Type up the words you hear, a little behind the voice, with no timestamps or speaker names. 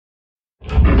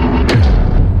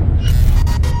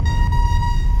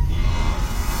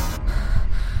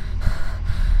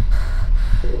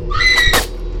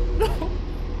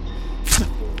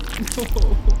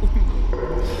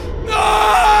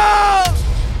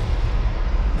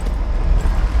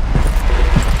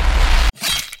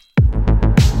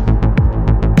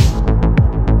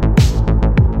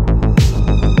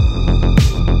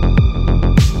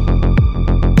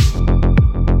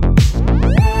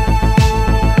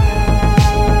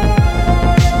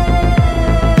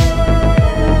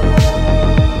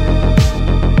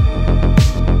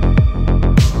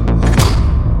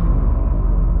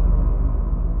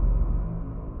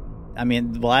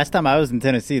mean, the last time I was in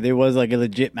Tennessee, there was like a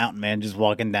legit mountain man just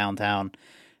walking downtown.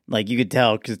 Like you could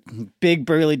tell because big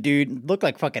burly dude looked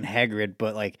like fucking Hagrid,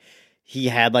 but like he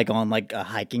had like on like a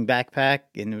hiking backpack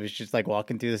and it was just like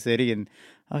walking through the city, and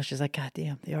I was just like, God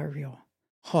damn, they are real.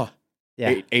 Huh.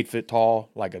 Yeah. 8 feet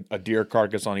tall, like a deer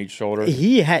carcass on each shoulder.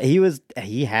 He had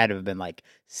to have been like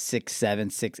 6'7",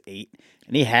 6'8",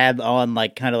 and he had on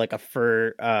like kind of like a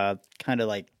fur kind of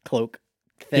like cloak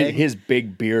thing. His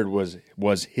big beard was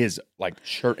his like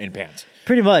shirt and pants.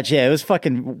 Pretty much, yeah. It was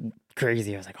fucking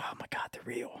crazy. I was like, oh my God, they're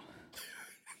real.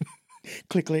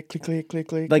 Click, click, click, click, click,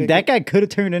 click. Like that guy could have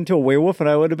turned into a werewolf, and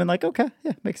I would have been like, okay,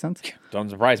 yeah, makes sense. Don't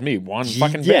surprise me one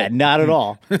fucking bit. Yeah, not at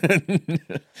all.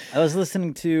 I was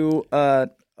listening to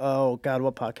oh God,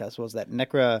 what podcast was that?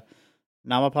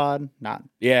 Necronomipod? Not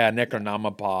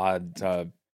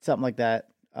Necronomipod. something like that.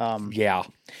 Yeah,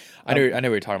 I know what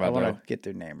you're talking I about. want to get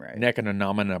their name right.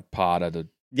 Necronomipod.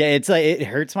 Yeah, it's like it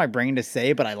hurts my brain to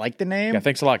say, but I like the name. Yeah,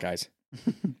 thanks a lot, guys.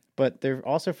 But they're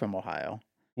also from Ohio.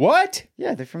 What?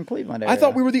 Yeah, they're from Cleveland area. I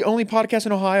thought we were the only podcast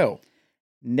in Ohio.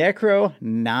 I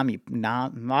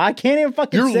can't even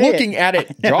fucking You're say looking at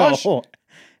it, Josh.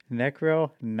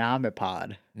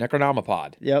 Necronomipod.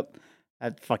 Necronomipod. Yep.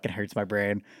 That fucking hurts my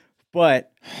brain.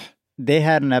 But they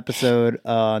had an episode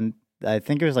on, I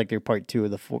think it was like their part 2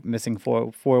 of the missing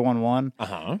 411.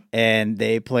 Uh-huh. And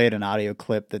they played an audio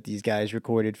clip that these guys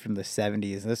recorded from the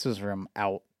 70s. This was from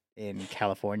out in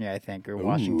California, I think, or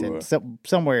Washington.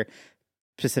 Somewhere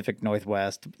Pacific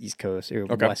Northwest, East Coast, or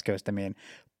West Coast, I mean.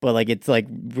 But like it's like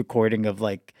recording of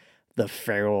like the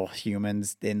feral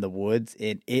humans in the woods.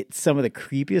 It's some of the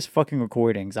creepiest fucking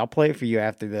recordings. I'll play it for you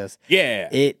after this. Yeah.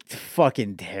 It's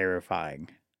fucking terrifying.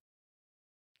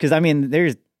 Because I mean,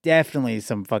 there's definitely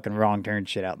some fucking wrong turn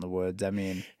shit out in the woods. I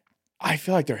mean, I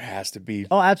feel like there has to be.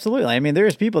 Oh, absolutely. I mean,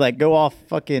 there's people that go off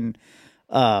fucking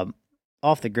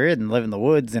off the grid and live in the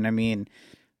woods. And I mean,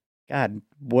 God,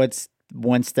 what's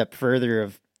one step further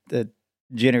of the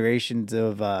generations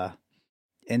of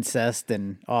incest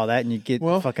and all that, and you get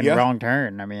fucking wrong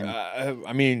turn. I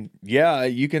mean,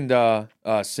 you can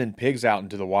send pigs out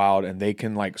into the wild, and they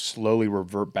can like slowly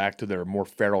revert back to their more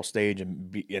feral stage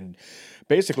and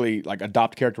basically like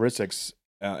adopt characteristics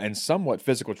and somewhat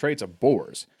physical traits of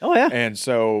boars. Oh yeah, and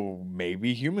so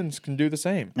maybe humans can do the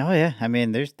same. Oh yeah, I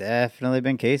mean, there's definitely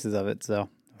been cases of it. So.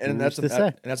 And that's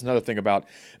another thing about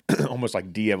almost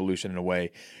like de-evolution in a way.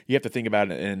 You have to think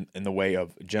about it in the way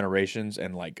of generations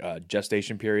and like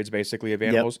gestation periods, basically, of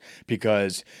animals. Yep.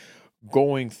 Because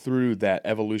going through that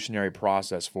evolutionary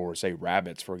process for, say,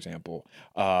 rabbits, for example,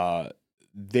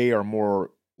 they are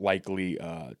more likely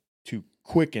to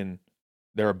quicken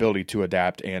their ability to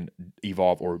adapt and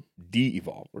evolve or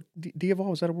de-evolve. Or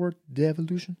de-evolve, is that a word?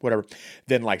 De-evolution? Whatever.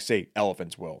 Than like, say,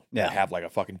 elephants will. Yeah. Have like a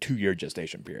fucking 2-year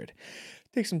gestation period.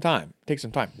 Take some time.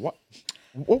 What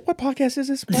podcast is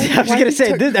this? I was going to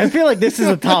say, I feel like this is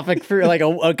a topic for like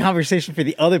a conversation for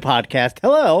the other podcast.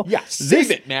 Hello. Yeah, save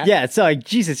it, man. Yeah, sorry.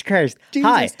 Jesus Christ.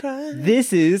 Hi.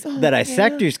 This is the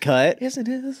Dissector's Cut. Yes, it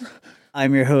is.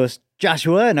 I'm your host,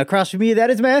 Joshua, and across from me, that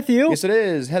is Matthew. Yes, it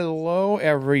is. Hello,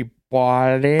 everybody.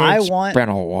 It's been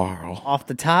a while. Off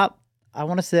the top, I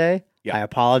want to say, I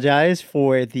apologize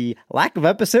for the lack of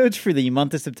episodes for the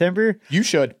month of September. You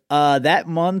should. That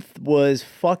month was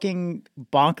fucking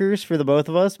bonkers for the both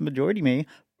of us, majority me.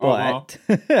 But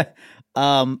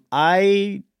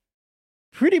I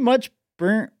pretty much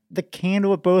burnt the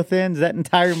candle at both ends that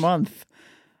entire month.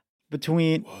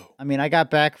 I got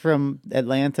back from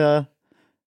Atlanta,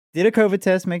 did a COVID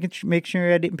test, make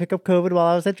sure I didn't pick up COVID while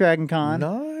I was at Dragon Con.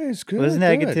 Nice, good. It was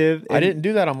negative. I didn't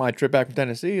do that on my trip back from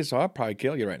Tennessee, so I'd probably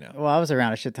kill you right now. Well, I was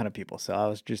around a shit ton of people, so I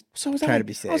was just trying to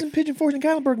be safe. I was in Pigeon Forge in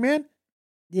Gatlinburg, man.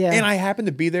 Yeah. And I happened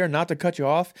to be there, not to cut you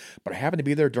off, but I happened to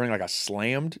be there during like a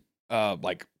slammed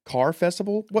like car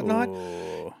festival, whatnot.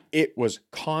 Ooh. It was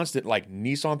constant like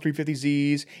Nissan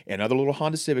 350Zs and other little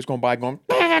Honda Civics going by going.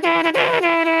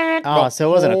 Oh, so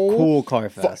it wasn't a cool car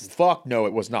fest. Fuck no,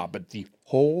 it was not. But the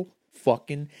whole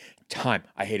fucking time,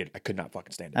 I hated it. I could not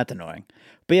fucking stand it. That's annoying.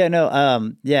 But yeah, no,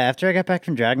 after I got back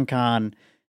from Dragon Con,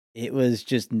 it was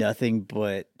just nothing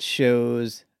but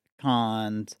shows,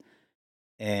 cons,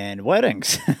 and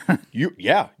weddings. You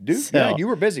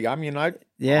were busy. I mean, I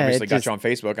obviously got you on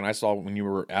Facebook, and I saw when you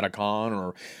were at a con,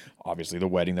 or obviously the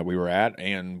wedding that we were at,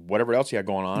 and whatever else you had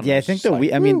going on. Yeah, I think the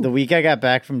week I got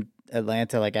back from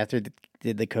Atlanta, like after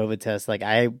did the COVID test, like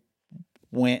I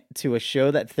went to a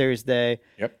show that Thursday.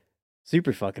 Yep.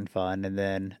 Super fucking fun. And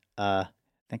then I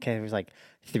think it was like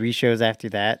 3 shows after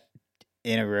that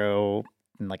in a row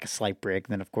and like a slight break.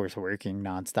 And then of course working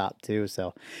nonstop too.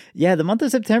 So yeah, the month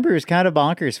of September is kind of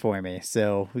bonkers for me.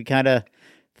 So we kind of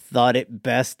thought it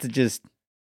best to just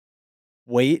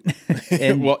wait.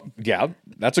 And well, yeah,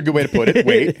 that's a good way to put it.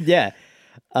 Wait. Yeah.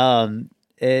 And,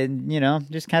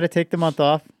 just kind of take the month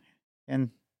off. And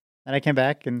I came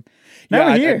back, and now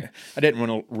we're here. I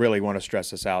didn't really want to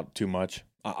stress this out too much.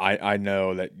 I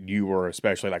know that you were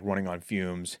especially like running on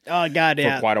fumes. Oh God,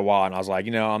 for quite a while, and I was like,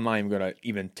 I'm not even gonna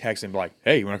even text him and be like,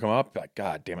 hey, you want to come up? Like,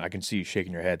 God damn it, I can see you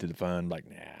shaking your head through the phone. Like,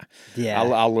 nah, yeah,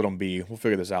 I'll let him be. We'll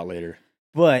figure this out later.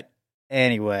 But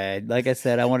anyway, like I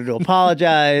said, I wanted to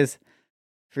apologize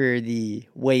for the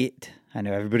wait. I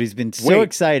know everybody's been so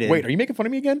excited. Wait, are you making fun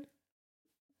of me again?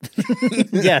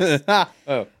 Yes.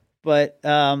 Oh. But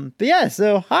yeah,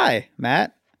 so hi,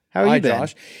 Matt. How are you been? Hi,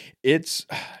 Josh.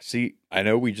 I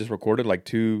know we just recorded like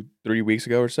 2-3 weeks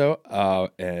ago or so,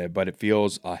 but it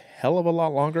feels a hell of a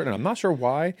lot longer, and I'm not sure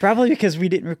why. Probably because we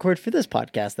didn't record for this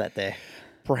podcast that day.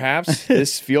 Perhaps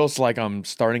this feels like I'm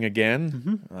starting again.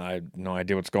 Mm-hmm. I have no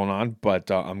idea what's going on, but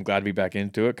I'm glad to be back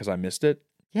into it because I missed it.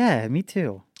 Yeah, me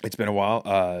too. It's been a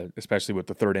while, especially with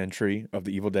the third entry of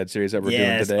the Evil Dead series that we're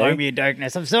doing today. Army of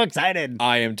Darkness. I'm so excited.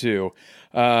 I am too.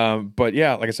 But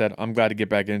yeah, like I said, I'm glad to get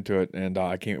back into it, and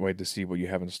I can't wait to see what you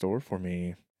have in store for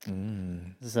me.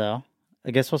 So, I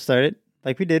guess we'll start it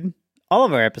like we did all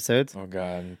of our episodes. Oh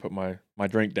God, put my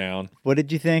drink down. What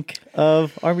did you think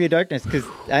of Army of Darkness? Because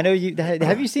I know you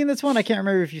have you seen this one? I can't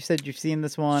remember if you said you've seen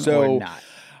this one or not.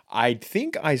 I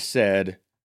think I said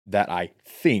that I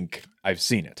think I've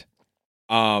seen it.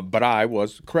 But I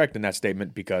was correct in that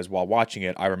statement because while watching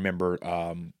it, I remember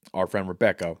our friend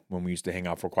Rebecca, when we used to hang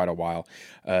out for quite a while,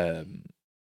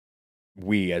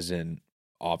 we as in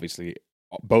obviously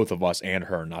both of us and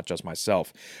her, not just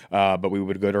myself, but we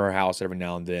would go to her house every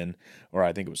now and then, or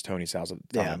I think it was Tony's house at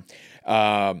the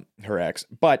time, her ex.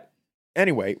 But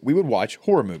anyway, we would watch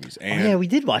horror movies. And we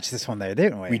did watch this one there,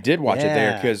 didn't we? We did watch it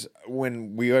there because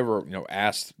when we ever,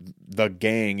 asked the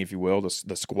gang, if you will,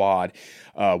 the squad,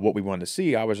 what we wanted to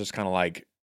see, I was just kind of like,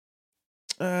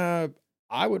 I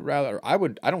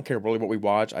don't care really what we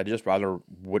watch. I just rather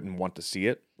wouldn't want to see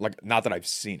it. Like, not that I've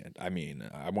seen it. I mean,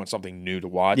 I want something new to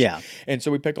watch. Yeah. And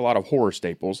so we picked a lot of horror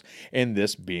staples, and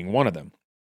this being one of them.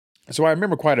 So I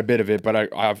remember quite a bit of it, but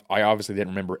I obviously didn't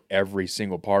remember every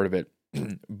single part of it.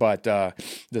 But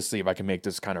let's see if I can make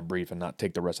this kind of brief and not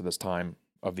take the rest of this time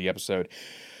of the episode.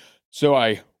 So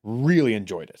I really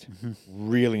enjoyed it. Mm-hmm.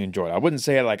 Really enjoyed it. I wouldn't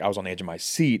say like I was on the edge of my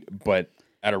seat, but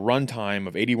at a runtime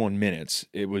of 81 minutes,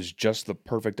 it was just the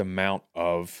perfect amount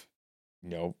of,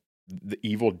 the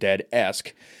Evil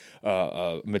Dead-esque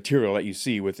material that you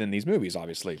see within these movies,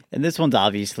 obviously. And this one's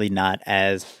obviously not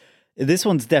as... This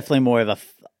one's definitely more of a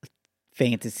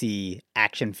fantasy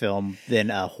action film than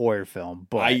a horror film.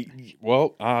 But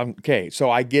okay.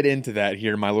 So I get into that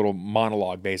here in my little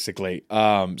monologue, basically.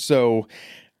 So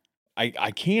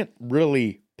I can't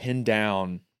really pin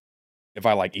down if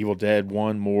I like Evil Dead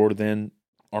 1 more than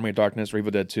Army of Darkness, or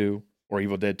Evil Dead 2, or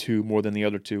Evil Dead 2 more than the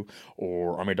other two,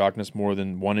 or Army of Darkness more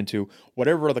than 1 and 2.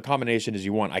 Whatever the combination is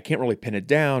you want, I can't really pin it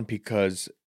down because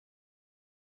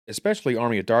especially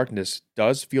Army of Darkness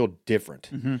does feel different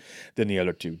than the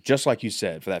other two, just like you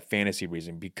said, for that fantasy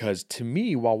reason. Because to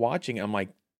me, while watching, I'm like,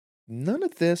 none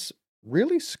of this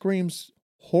really screams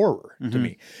horror to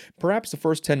me. Perhaps the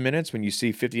first 10 minutes when you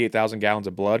see 58,000 gallons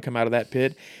of blood come out of that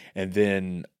pit, and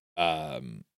then...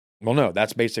 no,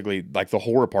 that's basically like the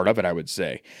horror part of it, I would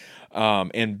say.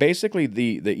 And basically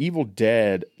the Evil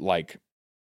Dead like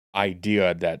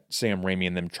idea that Sam Raimi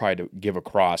and them tried to give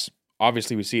across.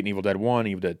 Obviously, we see it in Evil Dead 1,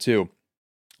 Evil Dead 2.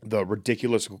 The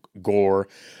ridiculous gore,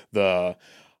 the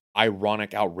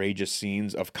ironic, outrageous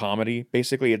scenes of comedy.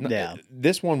 Basically,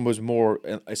 this one was more,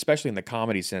 especially in the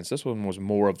comedy sense, this one was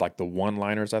more of like the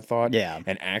one-liners, I thought. Yeah.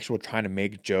 And actual trying to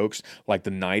make jokes, like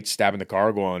the knight stabbing the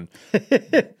car going,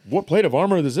 what plate of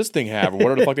armor does this thing have? Or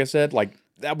whatever the fuck they said. Like,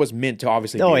 that was meant to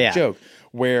obviously be a joke.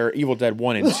 Where Evil Dead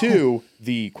 1 and 2,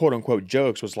 the quote-unquote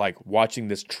jokes was like watching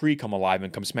this tree come alive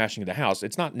and come smashing into the house.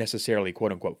 It's not necessarily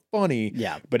quote-unquote funny,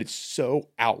 but it's so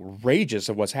outrageous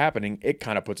of what's happening, it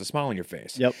kind of puts a smile on your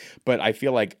face. Yep. But I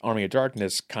feel like Army of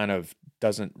Darkness kind of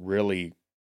doesn't really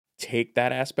take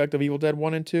that aspect of Evil Dead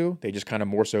 1 and 2. They just kind of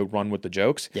more so run with the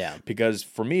jokes. Yeah. Because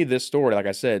for me, this story, like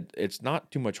I said, it's not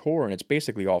too much horror, and it's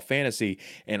basically all fantasy,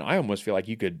 and I almost feel like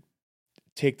you could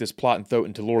take this plot and throw it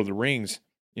into Lord of the Rings,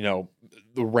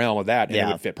 the realm of that, and it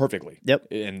would fit perfectly. Yep.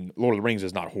 And Lord of the Rings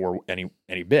is not horror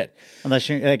any bit. Unless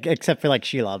you, except for like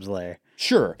Shelob's Lair.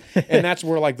 Sure. And that's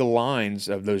where like the lines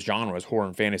of those genres, horror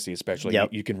and fantasy especially,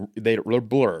 they're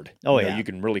blurred. Oh, you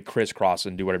can really crisscross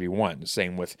and do whatever you want.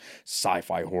 Same with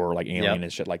sci-fi horror like Alien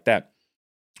and shit like that.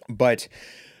 But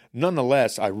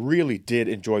nonetheless, I really did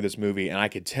enjoy this movie, and I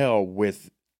could tell with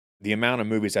the amount of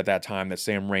movies at that time that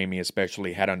Sam Raimi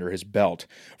especially had under his belt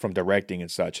from directing and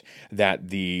such, that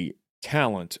the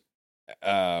talent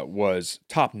was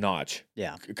top notch.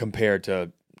 Yeah. Compared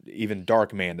to even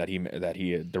Darkman that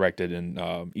he had directed in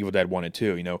Evil Dead 1 and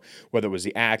 2, you know, whether it was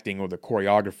the acting or the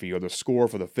choreography or the score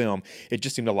for the film, it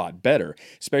just seemed a lot better,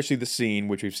 especially the scene,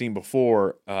 which we've seen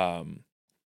before,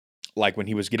 like when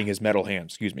he was getting his metal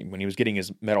hand, when he was getting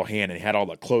his metal hand and he had all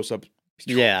the close-up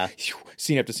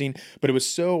scene after scene, but it was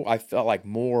so, I felt like,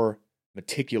 more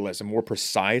meticulous and more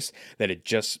precise that it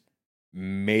just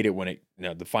made it when it, you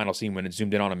know, the final scene when it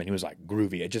zoomed in on him and he was like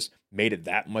groovy, it just made it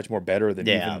that much more better than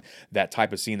even that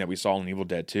type of scene that we saw in Evil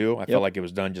Dead 2. I felt like it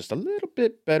was done just a little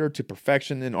bit better to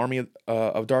perfection than Army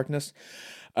of Darkness.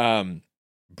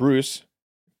 Bruce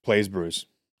plays Bruce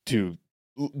to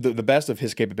the best of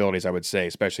his capabilities, I would say,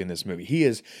 especially in this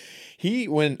movie.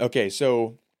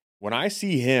 So when I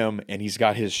see him and he's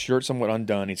got his shirt somewhat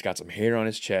undone, he's got some hair on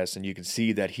his chest, and you can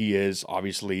see that he is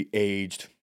obviously aged,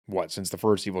 since the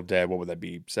first Evil Dead, what would that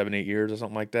be, 7-8 years or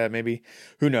something like that, maybe?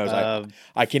 Who knows?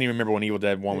 I can't even remember when Evil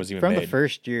Dead 1 was even made. From the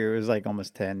first year, it was like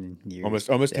almost 10 years.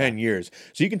 Almost 10 years.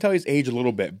 So you can tell he's aged a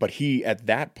little bit, but he, at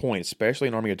that point, especially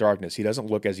in Army of Darkness, he doesn't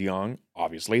look as young,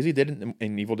 obviously, as he did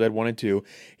in Evil Dead 1 and 2.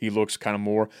 He looks kind of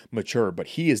more mature, but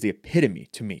he is the epitome,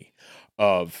 to me,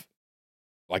 of,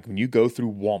 like, when you go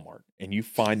through Walmart and you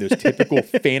find those typical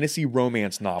fantasy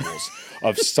romance novels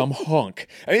of some hunk.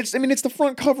 It's the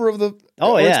front cover of the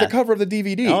it's the cover of the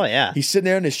DVD. Oh yeah. He's sitting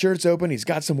there and his shirt's open. He's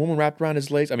got some woman wrapped around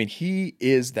his legs. I mean, he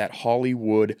is that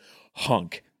Hollywood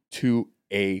hunk to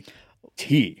a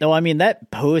T. No, I mean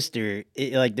that poster,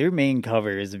 like their main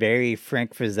cover is very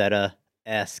Frank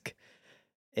Frazetta-esque.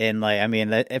 And like, I mean,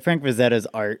 Frank Frazetta's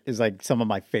art is like some of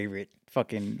my favorite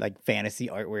fucking like fantasy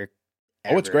artwork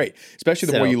ever. Oh, it's great.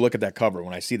 Especially the more you look at that cover.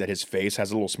 When I see that his face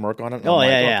has a little smirk on it.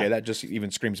 Okay, that just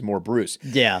even screams more Bruce.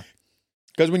 Yeah.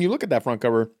 Because when you look at that front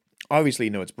cover, obviously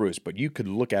you know it's Bruce, but you could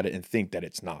look at it and think that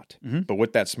it's not. Mm-hmm. But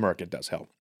with that smirk, it does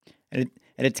help. And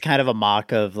it's kind of a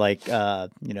mock of like,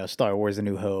 Star Wars: A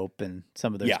New Hope and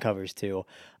some of those covers too.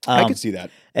 I could see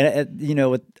that. And,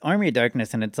 with Army of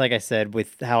Darkness, and it's like I said,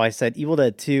 with how I said Evil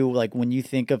Dead 2, like when you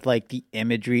think of like the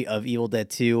imagery of Evil Dead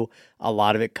 2, a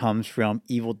lot of it comes from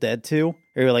Evil Dead 2.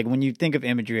 Or like when you think of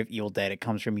imagery of Evil Dead, it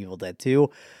comes from Evil Dead 2.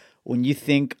 When you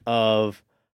think of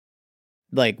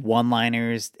like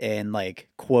one-liners and like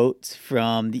quotes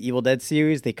from the Evil Dead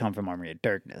series, they come from Army of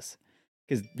Darkness.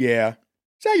 Yeah.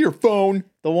 Is that your phone?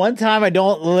 The one time I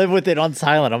don't live with it on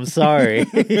silent. I'm sorry.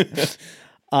 That's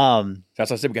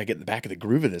what I said. We got to get in the back of the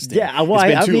groove of this thing. Yeah, well,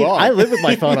 I live with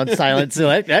my phone on silent,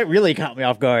 so that really caught me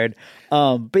off guard.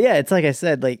 But yeah, it's like I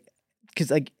said, like,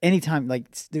 because like anytime, like,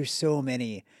 there's so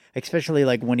many, especially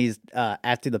like when he's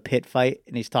after the pit fight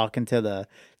and he's talking to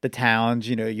the towns,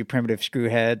 you primitive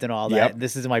screwheads and all that. Yep.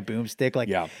 This is my boomstick.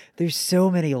 Like, there's so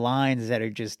many lines that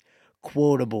are just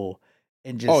quotable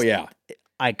and just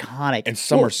iconic, and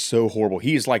some are so horrible.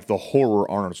 He's like the horror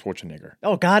Arnold Schwarzenegger.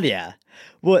 Oh God, yeah.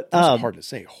 What? It's hard to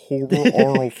say. Horror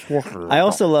Arnold Schwarzenegger. I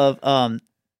also love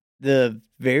the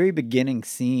very beginning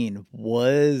scene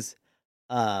was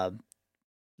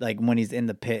like when he's in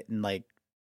the pit and like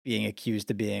being accused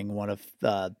of being one of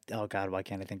oh God, why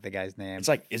can't I think the guy's name? It's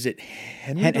like, is it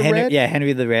Henry the Red? Yeah,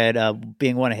 Henry the Red,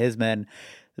 being one of his men.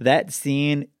 That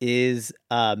scene is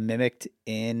mimicked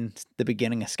in the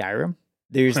beginning of Skyrim.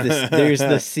 There's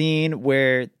the scene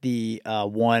where the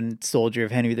one soldier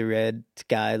of Henry the Red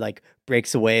guy like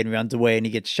breaks away and runs away and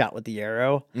he gets shot with the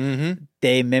arrow. Mm-hmm.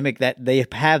 They mimic that. They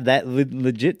have that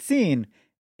legit scene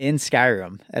in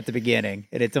Skyrim at the beginning,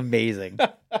 and it's amazing.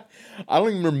 I don't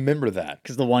even remember that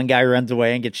because the one guy runs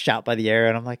away and gets shot by the arrow,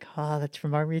 and I'm like, oh, that's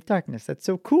from Army of Darkness. That's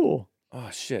so cool. Oh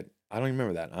shit, I don't even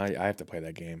remember that. I have to play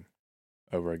that game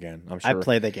over again. I'm sure I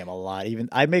played that game a lot. Even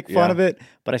I make fun of it,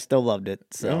 but I still loved it.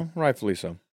 So rightfully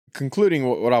so. Concluding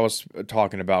what I was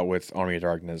talking about with Army of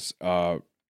Darkness,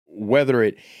 whether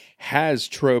it has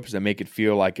tropes that make it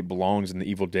feel like it belongs in the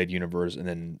Evil Dead universe, and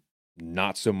then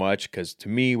not so much, because to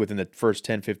me, within the first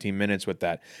 10-15 minutes with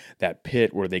that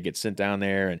pit where they get sent down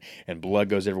there and blood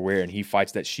goes everywhere and he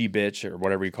fights that she-bitch or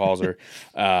whatever he calls her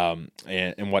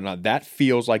and whatnot, that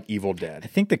feels like Evil Dead. I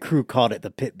think the crew called it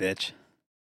the pit bitch.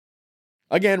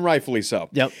 Again, rightfully so.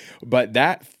 Yep. But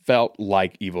that felt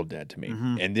like Evil Dead to me.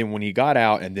 Mm-hmm. And then when he got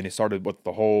out and then it started with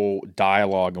the whole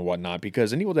dialogue and whatnot,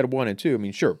 because in Evil Dead 1 and 2, I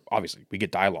mean, sure, obviously we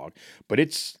get dialogue, but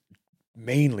it's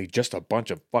mainly just a bunch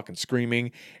of fucking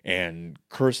screaming and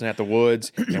cursing at the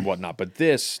woods and whatnot. But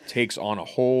this takes on a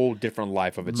whole different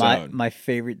life of its own. My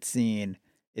favorite scene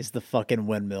is the fucking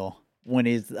windmill when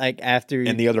he's like after...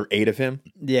 And the other 8 of him?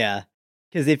 Yeah.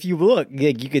 Because if you look,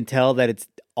 you can tell that it's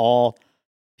all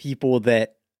people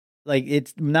that like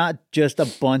it's not just a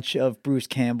bunch of Bruce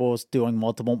Campbells doing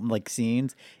multiple like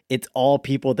scenes. It's all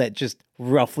people that just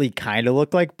roughly kind of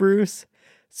look like Bruce.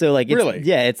 So like,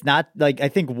 it's not like I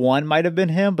think one might have been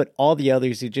him, but all the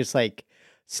others are just like.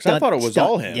 I thought it was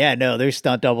all him. Yeah, no, there's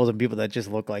stunt doubles and people that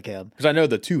just look like him. Because I know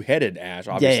the two-headed Ash,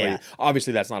 obviously.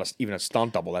 Obviously, that's not even a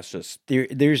stunt double. That's just...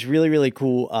 There's really, really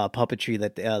cool puppetry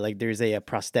that, like, there's a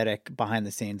prosthetic behind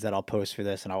the scenes that I'll post for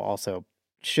this, and I'll also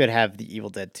should have the Evil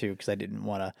Dead 2, because I didn't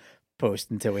want to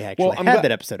post until we actually had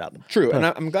that episode up. True, and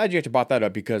I'm glad you actually brought that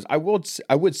up, because I would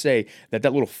say that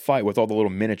little fight with all the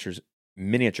little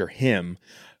miniature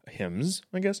hymns,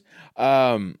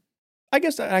 I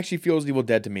guess that actually feels Evil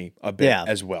Dead to me a bit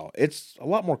as well. It's a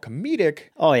lot more comedic.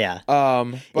 Oh yeah.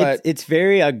 But it's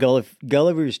very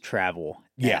Gulliver's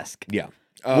Travel-esque. Yeah.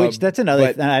 Which that's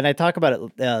another thing, and I talk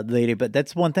about it later, but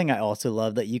that's one thing I also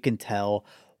love, that you can tell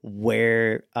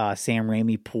where Sam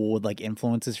Raimi pulled like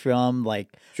influences from, like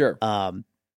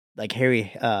like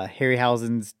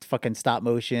Harryhausen's fucking stop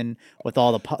motion with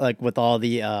all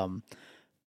the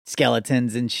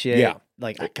skeletons and shit. Yeah.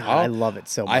 Like, God, I love it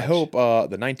so much. I hope the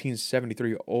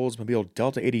 1973 Oldsmobile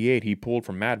Delta 88 he pulled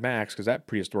from Mad Max, because that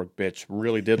prehistoric bitch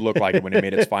really did look like it when it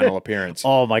made its final appearance.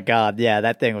 Oh my God, yeah,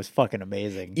 that thing was fucking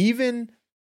amazing. Even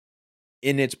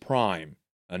in its prime,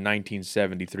 a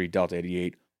 1973 Delta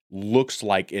 88 looks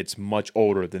like it's much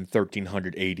older than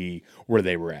 1300 AD where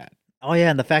they were at. Oh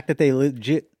yeah, and the fact that they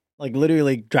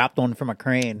literally dropped one from a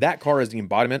crane. That car is the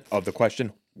embodiment of the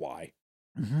question, why?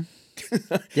 Mm-hmm.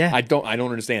 Yeah, I don't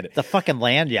understand it. The fucking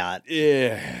land yacht.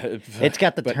 Yeah, it's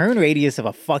got the turn radius of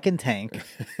a fucking tank.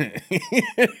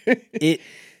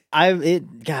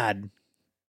 God,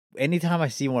 anytime I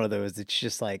see one of those, it's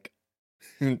just like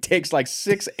it takes like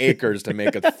 6 acres to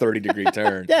make a 30-degree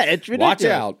turn. Yeah, it's ridiculous. Watch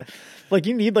out! Like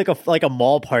you need like a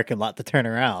mall parking lot to turn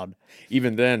around.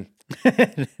 Even then,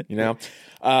 you know.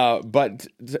 But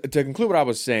to conclude, what I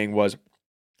was saying was,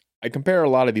 I compare a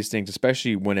lot of these things,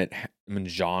 especially when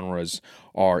genres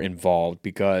are involved,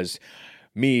 because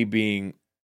me being,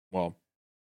 well,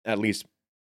 at least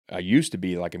I used to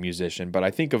be like a musician, but I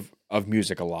think of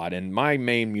music a lot, and my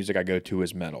main music I go to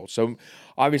is metal. So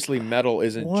obviously metal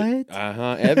isn't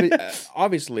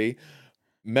obviously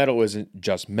metal isn't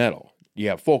just metal. You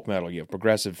have folk metal, you have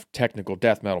progressive, technical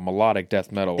death metal, melodic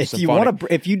death metal.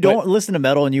 If you don't listen to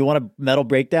metal and you want a metal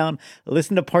breakdown,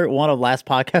 listen to part 1 of last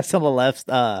podcast on the left's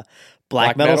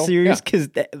black metal series, because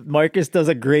Marcus does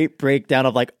a great breakdown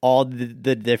of like all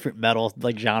the different metal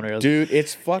like genres. Dude,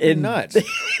 it's fucking nuts.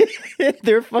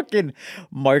 They're fucking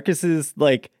Marcus's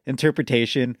like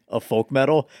interpretation of folk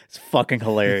metal is fucking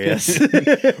hilarious.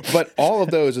 But all of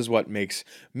those is what makes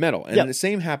metal. And the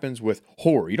same happens with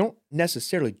horror. You don't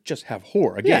necessarily just have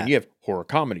horror. Again, you have horror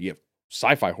comedy, you have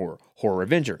sci-fi horror, horror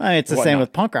adventure. It's the same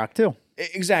with punk rock too.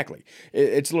 Exactly.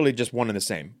 It's literally just one and the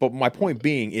same. But my point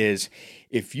being is,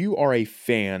 if you are a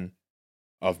fan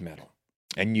of metal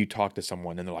and you talk to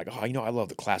someone and they're like, oh, I love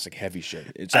the classic heavy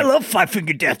shit. I love Five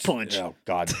Finger Death Punch. Oh,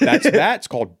 God. That's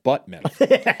called butt metal.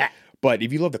 But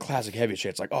if you love the classic heavy shit,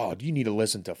 it's like, oh, do you need to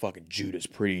listen to fucking Judas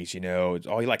Priest, you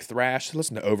like thrash?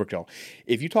 Listen to Overkill.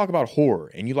 If you talk about horror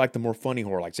and you like the more funny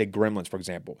horror, like say Gremlins, for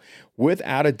example,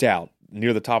 without a doubt,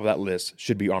 near the top of that list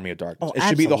should be Army of Darkness. It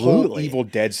should be the whole Evil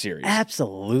Dead series.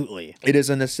 Absolutely. It is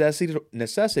a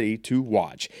necessity to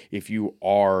watch if you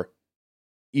are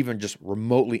even just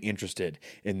remotely interested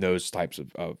in those types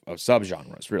of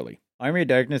subgenres, really. Army of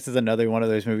Darkness is another one of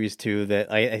those movies too that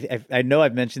I know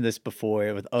I've mentioned this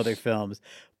before with other films,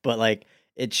 but like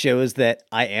it shows that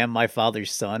I am my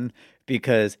father's son,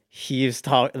 because he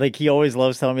always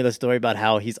loves telling me the story about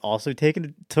how he's also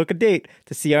took a date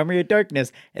to see Army of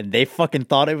Darkness, and they fucking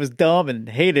thought it was dumb and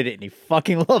hated it, and he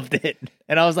fucking loved it.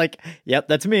 And I was like, yep,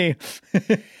 that's me.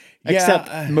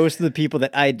 Except most of the people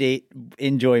that I date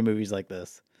enjoy movies like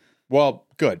this. Well,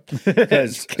 good,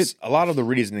 because a lot of the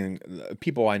reasoning,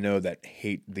 people I know that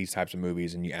hate these types of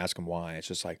movies, and you ask them why, it's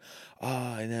just like,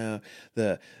 I know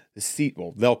the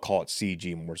they'll call it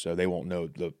CG more so. They won't know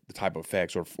the type of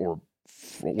effects or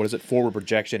what is it, forward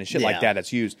projection and shit like that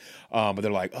that's used. But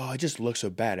they're like, oh, it just looks so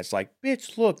bad. It's like,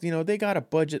 bitch, look, they got a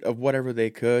budget of whatever they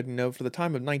could, for the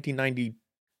time of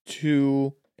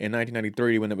 1992 and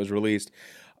 1993 when it was released.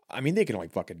 I mean, they can only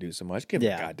fucking do so much. Give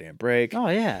them a goddamn break. Oh,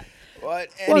 yeah. But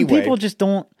anyway. Well, people just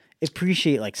don't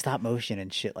appreciate like stop motion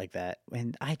and shit like that.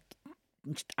 And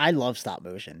I love stop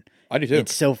motion. I do too.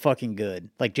 It's so fucking good.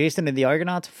 Like Jason and the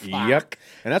Argonauts. Fuck. Yep.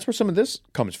 And that's where some of this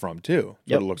comes from too.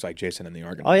 It looks like Jason and the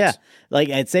Argonauts. Oh, yeah. Like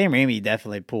Sam Raimi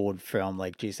definitely pulled from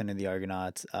like Jason and the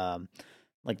Argonauts,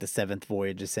 like the Seventh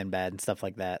Voyage of Sinbad and stuff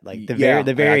like that. Like the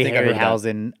very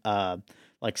Harryhausen,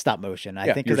 like stop motion. I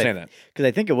Yeah, think you were saying that. because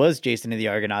I think it was Jason and the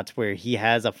Argonauts where he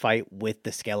has a fight with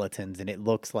the skeletons, and it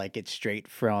looks like it's straight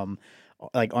from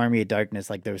like Army of Darkness,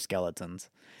 like those skeletons.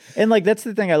 And like that's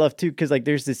the thing I love too, because like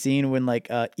there's the scene when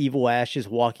like Evil Ash is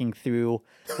walking through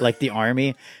like the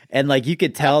army, and like you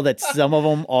could tell that some of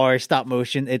them are stop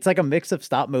motion. It's like a mix of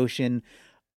stop motion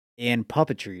and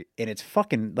puppetry, and it's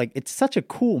fucking like it's such a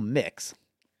cool mix.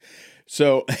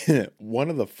 So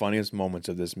one of the funniest moments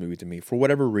of this movie to me, for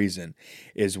whatever reason,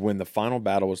 is when the final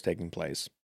battle was taking place,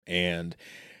 and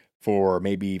for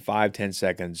maybe 5-10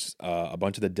 seconds, a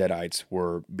bunch of the Deadites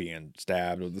were being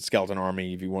stabbed, or the skeleton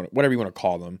army, if you want, whatever you want to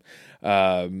call them.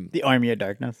 The Army of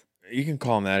Darkness. You can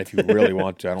call them that if you really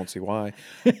want to. I don't see why.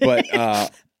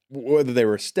 But whether they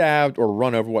were stabbed or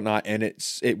run over, whatnot, and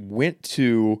it went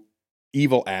to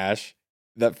Evil Ash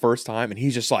that first time, and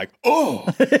he's just like,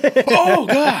 oh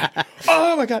God,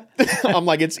 oh my God. I'm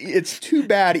like, it's too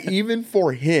bad even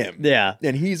for him. Yeah.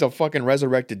 And he's a fucking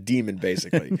resurrected demon,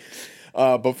 basically.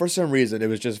 But for some reason, it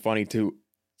was just funny to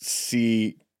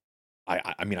see.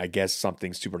 I mean, I guess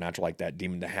something supernatural like that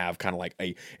demon to have kind of like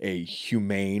a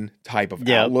humane type of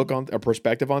outlook on a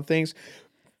perspective on things.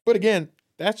 But again,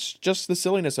 that's just the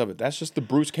silliness of it. That's just the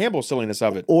Bruce Campbell silliness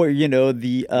of it. Or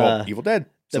the Evil Dead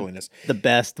silliness. The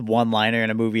best one-liner in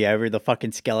a movie ever, the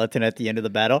fucking skeleton at the end of the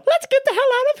battle. Let's get the hell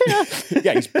out of here.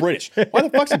 Yeah, he's British. Why the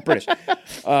fuck's he British?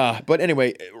 But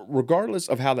anyway, regardless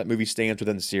of how that movie stands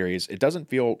within the series, it doesn't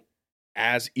feel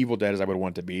as Evil Dead as I would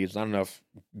want it to be. It's not enough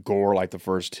gore like the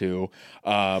first two,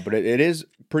 but it is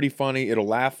pretty funny.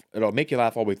 It'll make you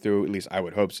laugh all the way through. At least I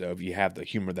would hope so. If you have the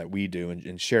humor that we do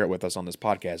and share it with us on this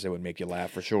podcast, it would make you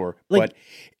laugh for sure. But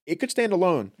it could stand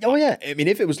alone. Oh yeah. I mean,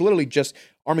 if it was literally just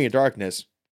Army of Darkness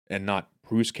and not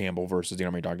Bruce Campbell versus the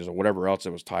Army of Darkness or whatever else it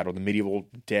was titled, the Medieval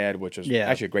Dead, which is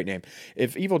actually a great name.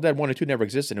 If Evil Dead 1 and 2 never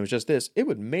existed and it was just this, it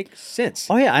would make sense.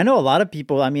 Oh yeah, I know a lot of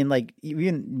people, I mean, like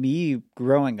even me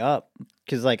growing up,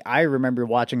 because like I remember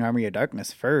watching Army of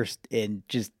Darkness first and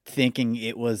just thinking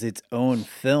it was its own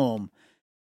film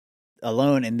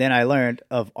alone, and then I learned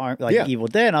of Evil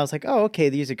Dead, and I was like, oh okay,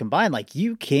 these are combined. Like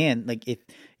you can, like if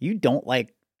you don't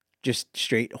like just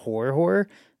straight horror,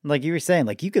 like you were saying,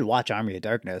 like you could watch Army of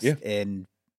Darkness and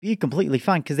be completely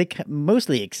fine because they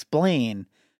mostly explain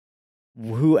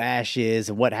who Ash is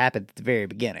and what happened at the very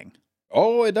beginning.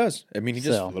 Oh, it does. I mean, he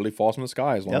just literally falls from the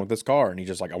sky along with this car, and he's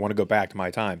just like, I want to go back to my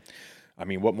time. I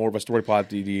mean, what more of a story plot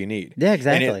do you need? Yeah,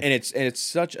 exactly. And it's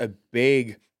such a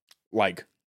big like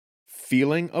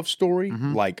feeling of story,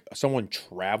 like someone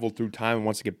traveled through time and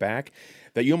wants to get back,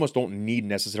 that you almost don't need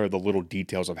necessarily the little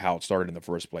details of how it started in the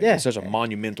first place. Yeah. It's such a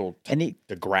monumental to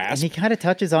grasp. And he kind of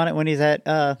touches on it when he's at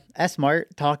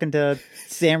S-Mart talking to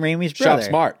Sam Raimi's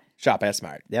brother. Shop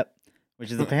S-Mart. Yep.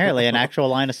 Which is apparently an actual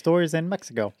line of stores in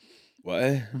Mexico. What?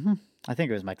 I think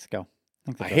it was Mexico.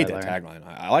 I hate that tagline.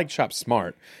 I like Shop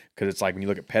Smart because it's like when you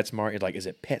look at PetSmart, it's like, is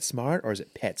it PetSmart or is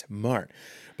it PetSmart?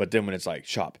 But then when it's like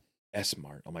Shop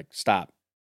S-Mart, I'm like, stop.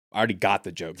 I already got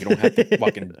the joke. You don't have to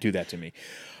fucking do that to me.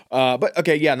 But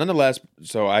okay, yeah, nonetheless,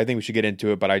 so I think we should get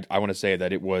into it, but I want to say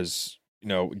that it was,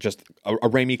 just a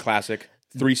Raimi classic,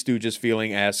 Three Stooges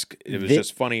feeling-esque. It was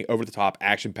just funny, over the top,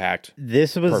 action-packed.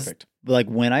 This was perfect. Like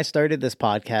when I started this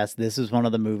podcast, this was one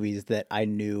of the movies that I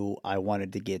knew I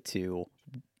wanted to get to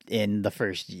in the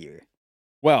first year.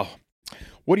 Well,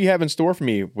 what do you have in store for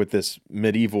me with this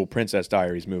medieval Princess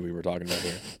Diaries movie we're talking about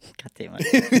here? God damn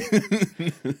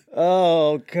it.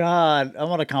 Oh, God. I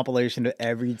want a compilation of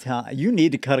every time. You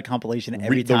need to cut a compilation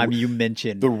every time you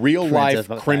mention the real Princess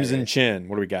life Crimson Diaries. Chin.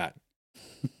 What do we got?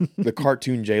 The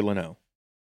cartoon Jay Leno.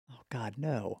 Oh, God,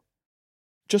 no.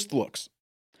 Just looks.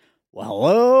 Well,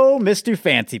 hello, Mr.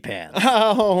 Fancy Pants.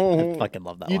 Oh, I fucking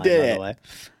love that you line, did by the way.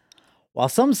 While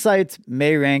some sites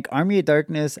may rank Army of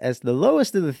Darkness as the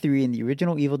lowest of the three in the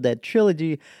original Evil Dead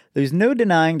trilogy, there's no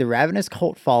denying the ravenous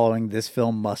cult following this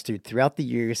film mustered throughout the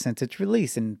years since its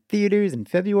release in theaters in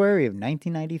February of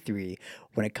 1993.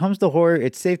 When it comes to horror,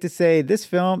 it's safe to say this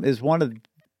film is one of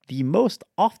the most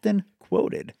often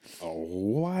quoted.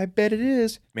 Oh, I bet it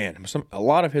is. Man, a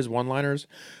lot of his one-liners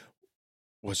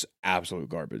was absolute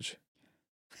garbage.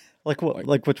 Like what?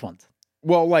 Like which ones?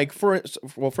 Well, for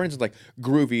instance, like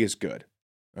Groovy is good.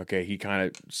 Okay, he kind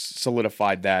of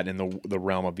solidified that in the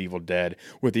realm of Evil Dead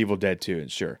with Evil Dead 2,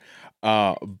 and sure.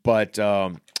 I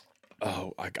can't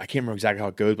remember exactly how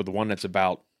it goes, but the one that's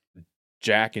about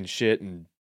Jack and shit and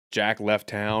Jack left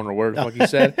town or whatever the fuck he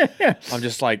said, I'm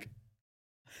just like,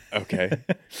 okay.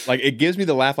 Like, it gives me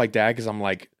the laugh like that because I'm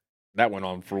like, that went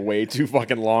on for way too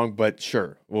fucking long, but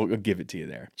sure, we'll give it to you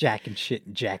there. Jack and shit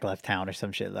and Jack left town or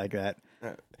some shit like that.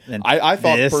 I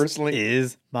thought personally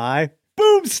is my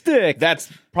boomstick.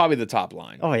 That's probably the top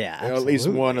line. Oh yeah, at least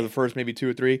one of the first, maybe 2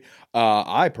 or 3.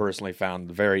 I personally found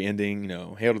the very ending,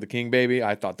 "Hail to the King, baby."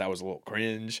 I thought that was a little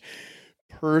cringe,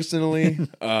 personally.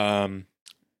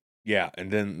 Yeah,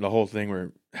 and then the whole thing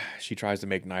where she tries to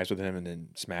make nice with him and then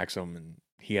smacks him, and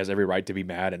he has every right to be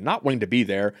mad and not wanting to be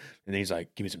there. And then he's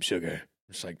like, "Give me some sugar."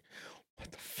 It's like,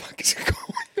 what the fuck is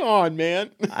going on,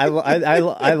 man? I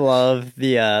love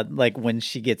the like when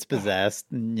she gets possessed.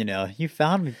 And, you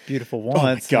found me beautiful once. Oh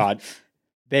my God,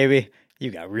 baby,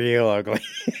 you got real ugly.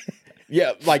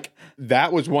 Yeah, like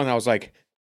that was one I was like,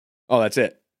 oh, that's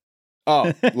it.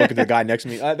 Oh, look at the guy next to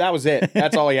me. That was it.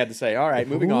 That's all he had to say. All right,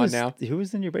 moving on now. Who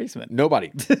was in your basement?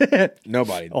 Nobody.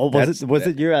 Nobody. Oh, was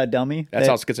it your dummy? That's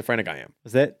how schizophrenic I am.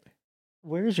 Was that?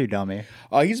 Where's your dummy?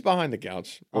 He's behind the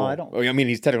couch. Oh, I don't. I mean,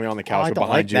 he's technically on the couch, but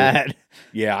behind you. That.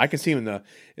 Yeah, I can see him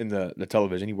in the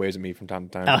television. He waves at me from time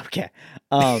to time. Okay.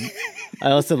 I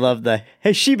also love the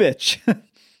 "Hey, she bitch."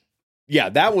 Yeah,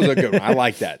 that was a good one. I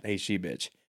like that. "Hey, she bitch."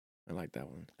 I like that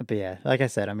one. But yeah, like I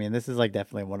said, I mean, this is like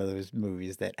definitely one of those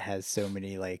movies that has so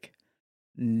many like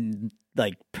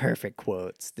perfect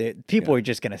quotes that people are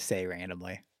just gonna say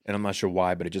randomly. And I'm not sure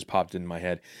why, but it just popped into my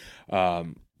head.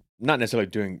 Not necessarily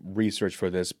doing research for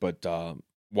this, but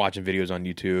watching videos on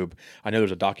YouTube. I know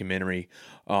there's a documentary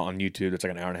on YouTube that's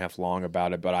like an hour and a half long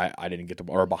about it, but I didn't get to,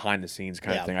 or behind the scenes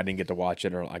kind of thing. I didn't get to watch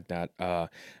it or like that.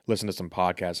 Listen to some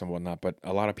podcasts and whatnot, but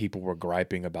a lot of people were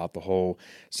griping about the whole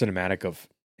cinematic of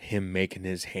him making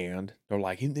his hand. They're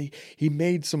like, he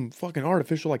made some fucking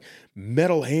artificial like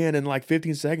metal hand in like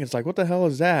 15 seconds. Like, what the hell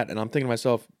is that? And I'm thinking to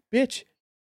myself, bitch,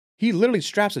 he literally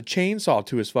straps a chainsaw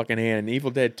to his fucking hand in Evil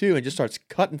Dead 2 and just starts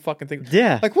cutting fucking things.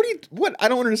 Yeah. Like, what? I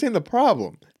don't understand the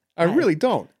problem. I really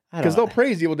don't. Because they'll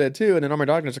praise Evil Dead 2 and then Armored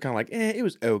Darkness are kind of like, it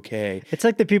was okay. It's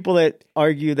like the people that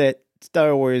argue that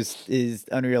Star Wars is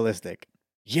unrealistic.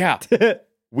 Yeah.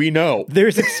 We know.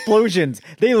 There's explosions.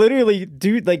 They literally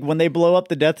do, like, when they blow up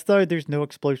the Death Star, there's no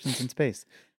explosions in space.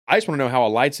 I just want to know how a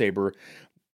lightsaber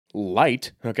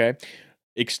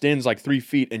extends like 3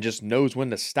 feet and just knows when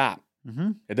to stop.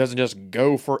 Mm-hmm. It doesn't just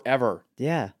go forever.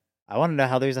 Yeah. I want to know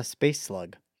how there's a space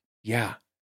slug. Yeah.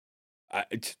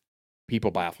 People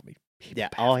baffle me.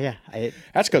 Oh, yeah.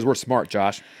 That's because we're smart,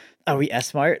 Josh. Are we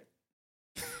S-smart?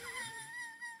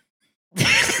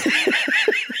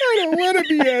 I don't want to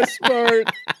be as smart.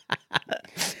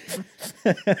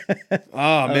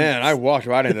 Oh, man. I walked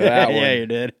right into that one. Yeah, you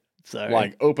did. Sorry.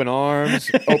 Like open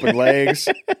arms, open legs.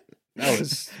 That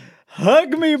was...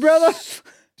 Hug me, brother.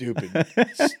 Stupid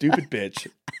bitch.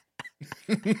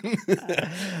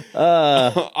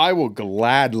 I will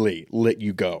gladly let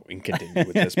you go and continue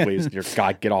with this, please. Dear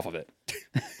God, get off of it.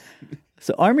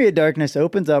 So Army of Darkness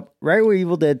opens up right where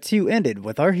Evil Dead 2 ended,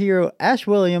 with our hero Ash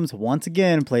Williams once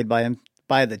again played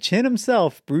by the Chin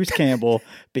himself, Bruce Campbell,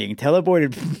 being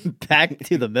teleported back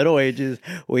to the Middle Ages,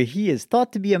 where he is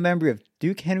thought to be a member of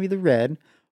Duke Henry the Red,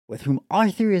 with whom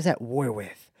Arthur is at war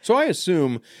with. So I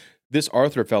assume this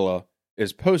Arthur fella is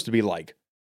supposed to be like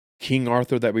King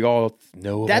Arthur that we all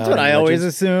know about. That's what I always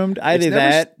assumed. Either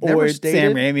that or stated.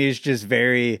 Sam Raimi is just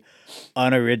very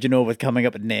unoriginal with coming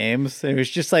up with names. It was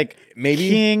just like maybe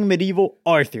King Medieval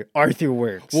Arthur. Arthur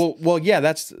works. Well, yeah,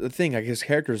 that's the thing. Like his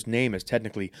character's name is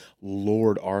technically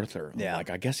Lord Arthur. Yeah. Like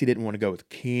I guess he didn't want to go with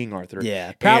King Arthur.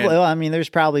 Yeah, probably. Well, I mean, there's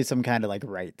probably some kind of like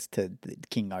rights to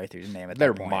King Arthur's name at that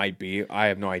point. There might be. I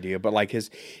have no idea. But like his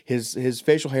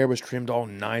facial hair was trimmed all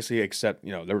nicely, except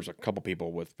there was a couple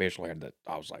people with facial hair that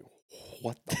I was like,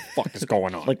 what the fuck is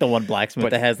going on? Like the one blacksmith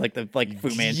that has like the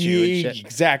Fu Manchu and shit.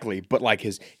 Exactly. But like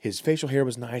his facial hair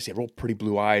was nice. He had real pretty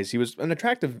blue eyes. He was an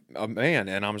attractive man.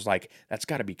 And I was like, that's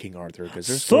got to be King Arthur because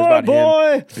there's stories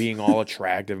about him being all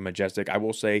attractive and majestic. I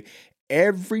will say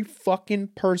every fucking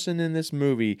person in this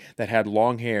movie that had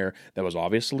long hair that was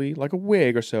obviously like a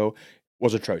wig or so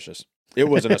was atrocious. It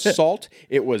was an assault.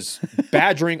 It was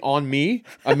badgering on me,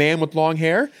 a man with long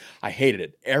hair. I hated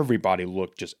it. Everybody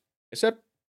looked just, except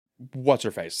what's her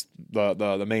face,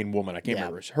 the main woman. I can't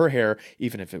remember. Her hair,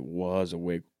 even if it was a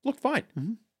wig, looked fine.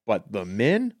 Mm-hmm. But the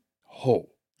men, oh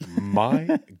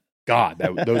my God,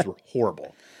 those were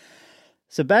horrible.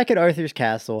 So back at Arthur's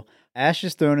castle, Ash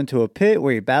is thrown into a pit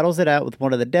where he battles it out with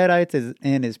one of the Deadites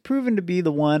and is proven to be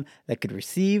the one that could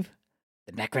receive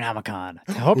the Necronomicon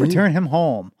to help return him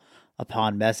home.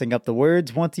 Upon messing up the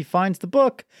words, once he finds the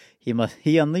book, he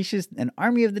unleashes an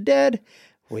army of the dead,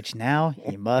 which now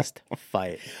he must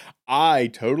fight. I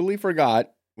totally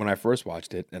forgot when I first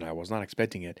watched it, and I was not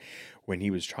expecting it, when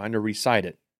he was trying to recite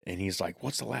it. And he's like,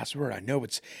 what's the last word? I know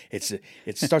it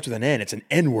starts with an N. It's an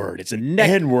N word. It's an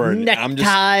N word.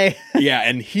 Necktie. Yeah,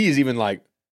 and he's even like,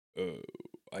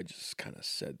 I just kind of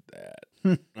said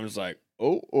that. I was like,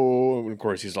 oh. And of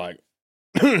course, he's like,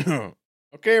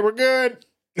 okay, we're good.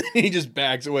 He just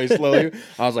backs away slowly.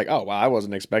 I was like, oh, wow, I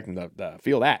wasn't expecting to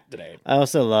feel that today. I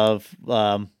also love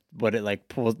what it like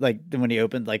pulls, like when he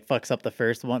opens, like fucks up the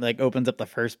first one, like opens up the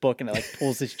first book and it like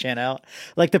pulls his chin out.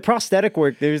 Like the prosthetic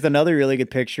work, there's another really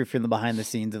good picture from the behind the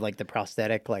scenes of like the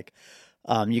prosthetic, like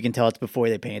you can tell it's before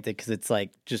they paint it because it's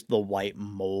like just the white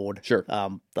mold. Sure.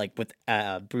 Like with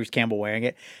Bruce Campbell wearing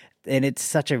it. And it's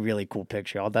such a really cool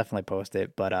picture. I'll definitely post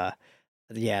it. But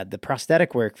yeah, the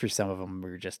prosthetic work for some of them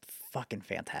were just fucking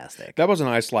fantastic. That was a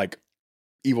nice, like,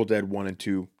 Evil Dead 1 and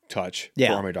 2 touch for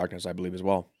Army of Darkness, I believe, as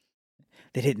well.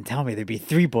 They didn't tell me there'd be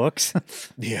 3 books.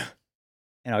 Yeah.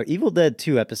 In our Evil Dead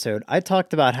 2 episode, I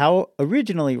talked about how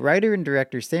originally writer and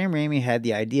director Sam Raimi had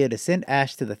the idea to send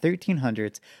Ash to the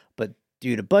 1300s, but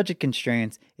due to budget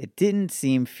constraints, it didn't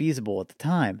seem feasible at the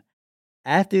time.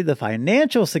 After the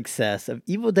financial success of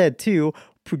Evil Dead 2,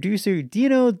 producer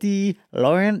Dino De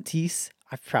Laurentiis,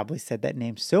 I've probably said that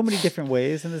name so many different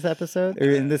ways in this episode,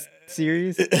 or in this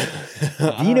series,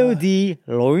 Dino De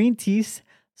Laurentiis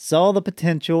saw the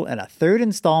potential in a 3rd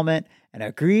installment and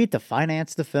agreed to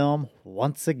finance the film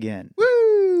once again.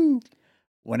 Woo!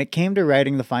 When it came to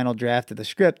writing the final draft of the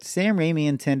script, Sam Raimi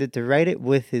intended to write it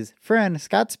with his friend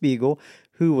Scott Spiegel,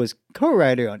 who was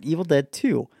co-writer on Evil Dead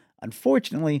 2.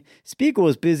 Unfortunately, Spiegel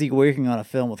was busy working on a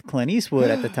film with Clint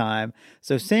Eastwood at the time,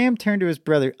 so Sam turned to his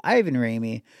brother Ivan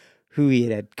Raimi, who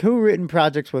he had co-written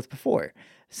projects with before.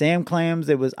 Sam claims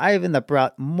it was Ivan that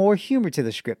brought more humor to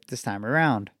the script this time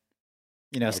around.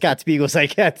 You know, Scott Spiegel's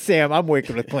like, yeah, Sam, I'm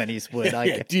working with Clint Eastwood.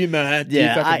 Do you mind?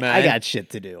 I got shit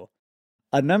to do.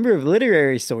 A number of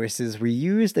literary sources were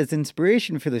used as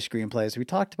inspiration for the screenplay, as we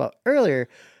talked about earlier,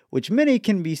 which many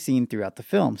can be seen throughout the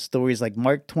film. Stories like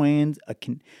Mark Twain's A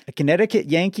Connecticut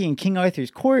Yankee in King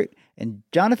Arthur's Court and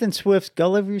Jonathan Swift's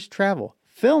Gulliver's Travel.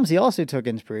 Films he also took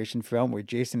inspiration from were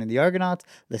Jason and the Argonauts,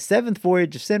 The Seventh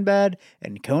Voyage of Sinbad,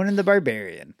 and Conan the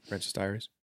Barbarian. Princess Diaries?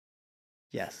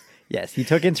 Yes, he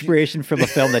took inspiration from a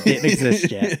film that didn't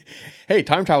exist yet. Hey,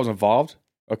 time travel's involved.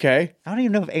 Okay. I don't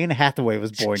even know if Anne Hathaway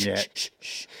was born yet.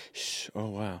 Oh,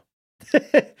 wow.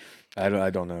 I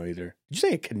don't know either. Did you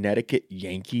say a Connecticut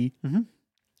Yankee? Mm-hmm.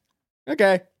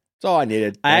 Okay. That's all I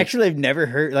needed. I actually have never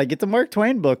heard, like, it's a Mark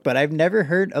Twain book, but I've never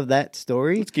heard of that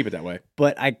story. Let's keep it that way.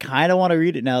 But I kind of want to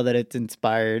read it now that it's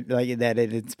inspired, like, that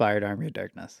it inspired Army of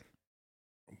Darkness.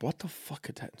 What the fuck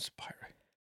could that inspire?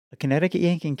 A Connecticut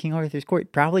Yankee in King Arthur's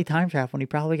Court. Probably time travel, and he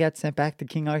probably got sent back to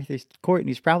King Arthur's Court, and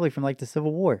he's probably from, like, the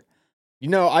Civil War. You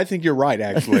know, I think you're right,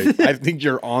 actually. I think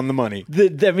you're on the money.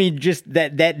 I mean, just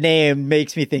that name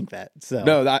makes me think that. So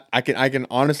no, I can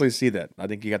honestly see that. I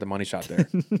think you got the money shot there.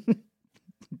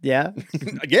 Yeah?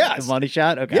 Yes. The money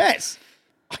shot? Okay. Yes.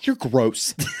 Oh, you're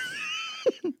gross.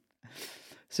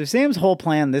 So Sam's whole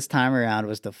plan this time around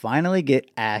was to finally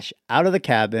get Ash out of the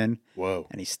cabin. Whoa.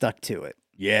 And he stuck to it.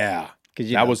 Yeah.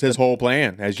 That was his whole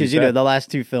plan, as you said. Because, the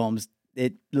last 2 films,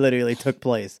 it literally took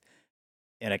place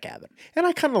in a cabin. And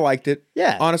I kind of liked it.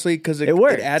 Yeah. Honestly, because it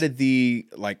added the,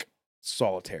 like,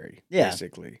 solitary,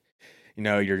 basically. You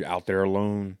know, you're out there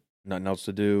alone, nothing else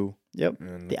to do. Yep.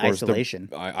 And the isolation.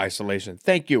 Isolation.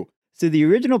 Thank you. So the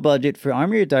original budget for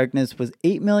Army of Darkness was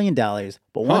 $8 million,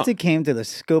 but once it came to the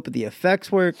scope of the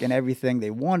effects work and everything they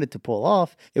wanted to pull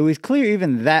off, it was clear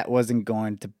even that wasn't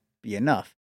going to be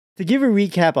enough. To give a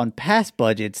recap on past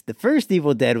budgets, the first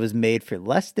Evil Dead was made for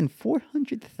less than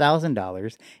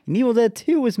 $400,000, and Evil Dead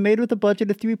 2 was made with a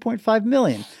budget of $3.5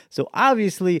 million. So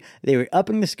obviously, they were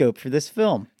upping the scope for this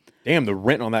film. Damn, the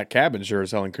rent on that cabin sure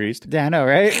as hell increased. Yeah, I know,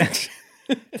 right?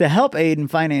 To help aid in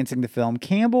financing the film,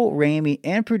 Campbell, Raimi,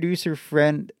 and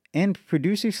producer/friend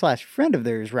of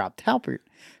theirs, Rob Talbert,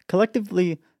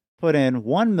 collectively put in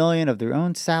 $1 million of their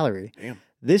own salary. Damn.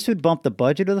 This would bump the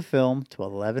budget of the film to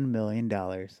 $11 million.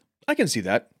 I can see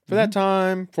that. For that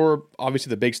time, for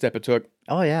obviously the big step it took.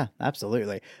 Oh, yeah,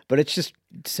 absolutely. But it's just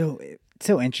so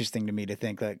interesting to me to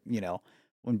think that,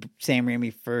 when Sam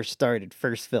Raimi first started,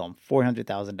 first film,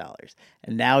 $400,000.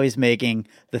 And now he's making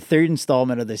the 3rd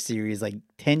installment of the series, like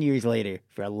 10 years later,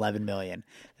 for $11 million.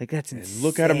 Like, that's insane. And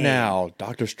look at him now.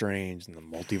 Doctor Strange and the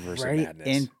Multiverse of Madness.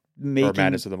 And or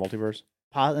Madness of the Multiverse.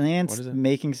 And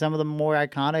making some of the more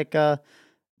iconic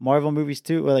Marvel movies,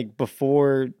 too. Or like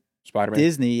before Spider-Man.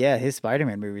 Disney, his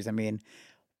Spider-Man movies. I mean,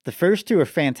 the first 2 are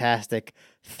fantastic.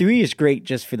 3 is great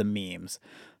just for the memes.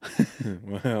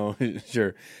 Well,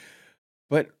 sure.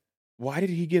 But why did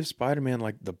he give Spider-Man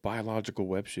like the biological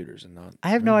web shooters and not? I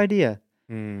have no idea.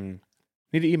 Need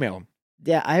to email him.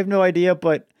 Yeah, I have no idea.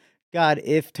 But God,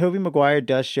 if Tobey Maguire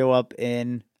does show up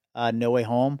in No Way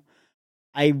Home,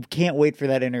 I can't wait for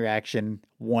that interaction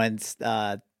once.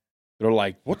 They're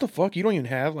like, "What the fuck? You don't even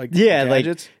have like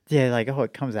gadgets?" Like oh,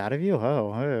 it comes out of you.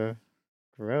 Oh,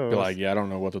 gross. They're like, yeah, I don't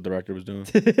know what the director was doing.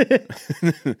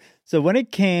 So when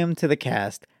it came to the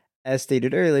cast, as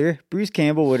stated earlier, Bruce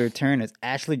Campbell would return as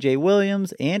Ashley J.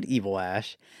 Williams and Evil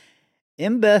Ash.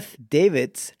 Mbeth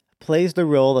Davids plays the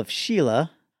role of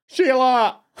Sheila.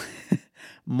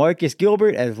 Marcus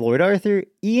Gilbert as Lord Arthur,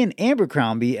 Ian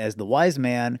Abercrombie as the Wise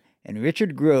Man, and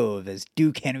Richard Grove as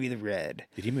Duke Henry the Red.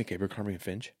 Did he make Abercrombie and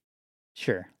Finch?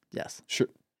 Sure. Yes. Sure.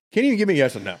 Can't even give me a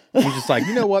yes or no. He's just like,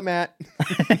 you know what, Matt?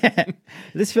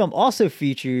 This film also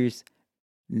features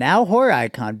now horror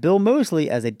icon Bill Moseley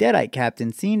as a Deadite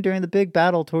captain seen during the big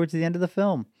battle towards the end of the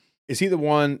film. Is he the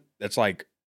one that's like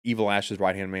Evil Ash's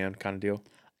right-hand man kind of deal?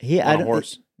 On a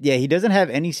horse? Yeah, he doesn't have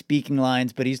any speaking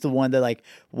lines, but he's the one that, like,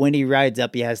 when he rides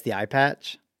up, he has the eye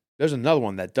patch. There's another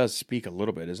one that does speak a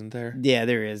little bit, isn't there? Yeah,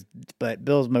 there is. But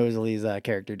Bill Moseley's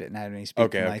character didn't have any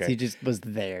speaking lines. He just was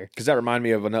there. Because that reminded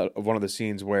me of one of the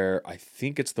scenes where I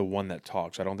think it's the one that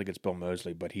talks. I don't think it's Bill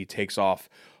Moseley, but he takes off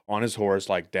on his horse,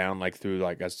 like down, like through,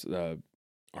 like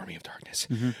Army of Darkness,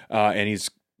 and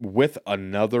he's with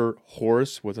another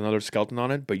horse with another skeleton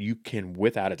on it, but you can,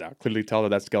 without a doubt, clearly tell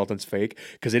that skeleton's fake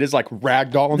because it is like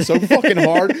ragdolling so fucking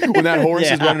hard when that horse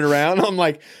is running around. I'm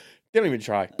like. They don't even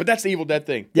try. But that's the Evil Dead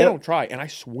thing. They don't try. And I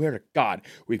swear to God,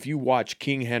 if you watch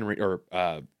King Henry or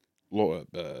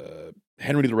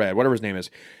Henry the Red, whatever his name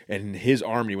is, and his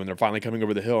army when they're finally coming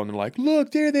over the hill and they're like,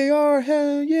 look, there they are.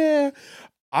 Hell yeah.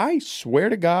 I swear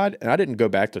to God, and I didn't go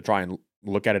back to try and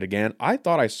look at it again. I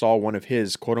thought I saw one of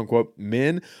his quote unquote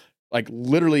men, like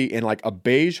literally in like a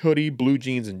beige hoodie, blue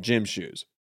jeans, and gym shoes.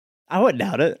 I wouldn't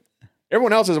doubt it.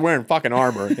 Everyone else is wearing fucking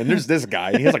armor, and there's this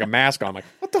guy, and he has like a mask on. I'm like,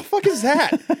 what the fuck is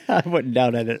that? I wouldn't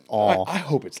doubt it at all. I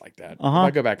hope it's like that. If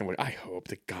I go back and look, I hope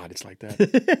to God it's like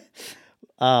that.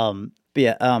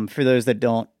 For those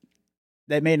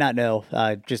that may not know,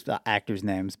 just actors'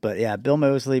 names, but yeah, Bill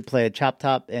Moseley played Chop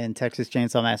Top in Texas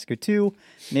Chainsaw Massacre 2,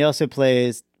 and he also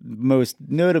plays, most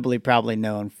notably probably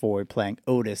known for playing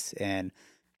Otis in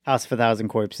House of a Thousand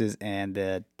Corpses and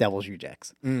The Devil's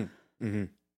Rejects. Mm-hmm.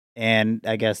 And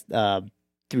I guess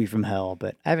Three from Hell,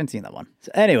 but I haven't seen that one.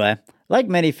 So anyway, like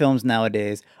many films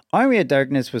nowadays, Army of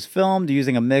Darkness was filmed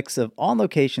using a mix of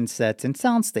on-location sets and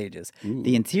sound stages. Ooh.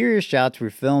 The interior shots were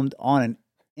filmed on an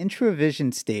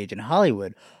Introvision stage in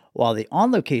Hollywood, while the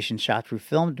on-location shots were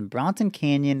filmed in Bronson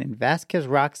Canyon and Vasquez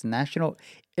Rocks National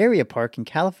Area Park in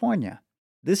California.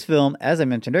 This film, as I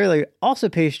mentioned earlier, also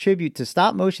pays tribute to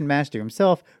stop-motion master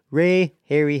himself, Ray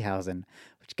Harryhausen,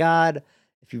 which, God...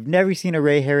 If you've never seen a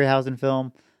Ray Harryhausen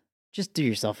film, just do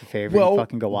yourself a favor and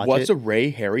fucking go watch it. What's a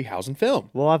Ray Harryhausen film?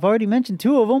 Well, I've already mentioned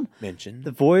two of them.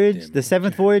 The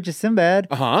Seventh Voyage of Sinbad,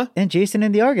 and Jason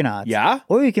and the Argonauts. Yeah?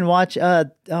 Or you can watch,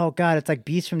 it's like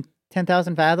Beast from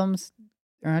 10,000 Fathoms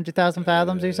or 100,000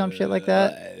 Fathoms or some shit like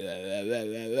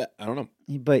that. I don't know.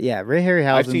 But yeah, Ray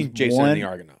Harryhausen. I've seen Jason and the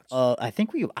Argonauts.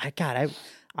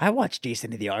 I watched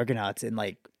Jason and the Argonauts in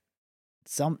like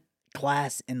some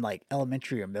class in like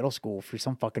elementary or middle school for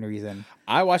some fucking reason.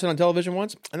 I watched it on television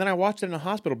once, and then I watched it in a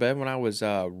hospital bed when I was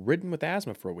ridden with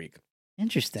asthma for a week.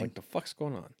 Interesting. It's like, the fuck's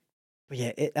going on? But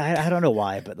yeah, I don't know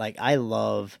why, but like I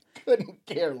love couldn't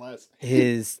care less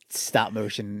his stop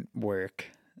motion work.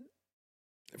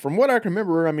 From what I can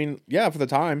remember, I mean, yeah, for the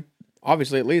time,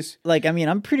 obviously at least. Like, I mean,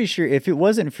 I'm pretty sure if it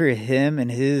wasn't for him and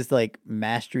his like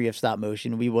mastery of stop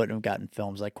motion, we wouldn't have gotten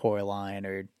films like Coraline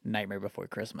or Nightmare Before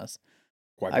Christmas.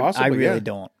 Quite possibly, I really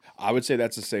don't. I would say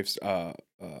that's a safe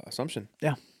assumption.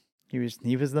 Yeah, he was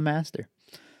the master.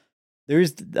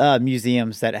 There's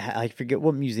museums that I forget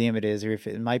what museum it is, or if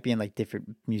it might be in like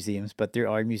different museums, but there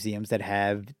are museums that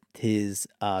have his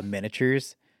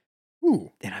miniatures.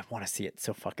 Ooh, and I want to see it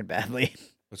so fucking badly.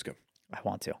 Let's go. I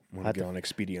want to. I'm going to go on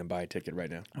Expedia and buy a ticket right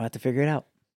now. I'll have to figure it out.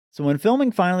 So when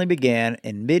filming finally began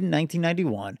in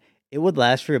mid-1991, it would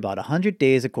last for about 100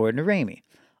 days according to Raimi.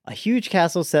 A huge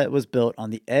castle set was built on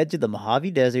the edge of the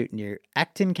Mojave Desert near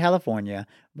Acton, California.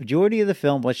 Majority of the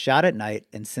film was shot at night,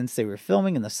 and since they were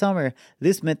filming in the summer,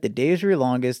 this meant the days were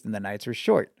longest and the nights were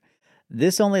short.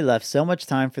 This only left so much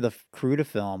time for the crew to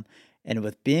film, and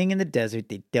with being in the desert,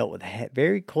 they dealt with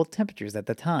very cold temperatures at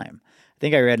the time. I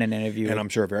think I read an interview. And I'm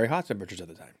sure very hot temperatures at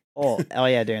the time. Oh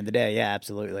yeah, during the day. Yeah,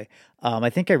 absolutely. I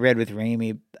think I read with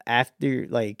Raimi after,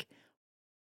 like,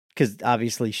 because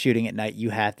obviously shooting at night, you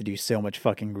have to do so much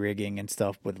fucking rigging and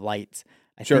stuff with lights.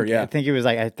 I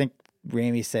think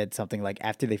Raimi said something like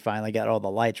after they finally got all the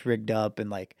lights rigged up and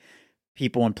like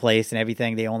people in place and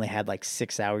everything, they only had like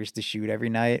 6 hours to shoot every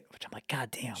night, which I'm like, God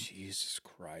damn. Jesus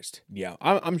Christ. Yeah,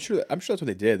 I'm sure that's what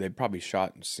they did. They probably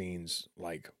shot scenes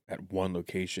like at one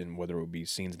location, whether it would be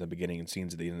scenes in the beginning and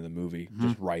scenes at the end of the movie,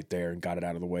 just right there, and got it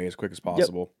out of the way as quick as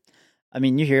possible. Yep. I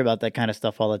mean, you hear about that kind of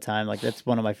stuff all the time. Like that's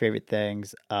one of my favorite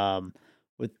things. You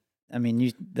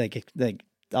like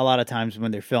a lot of times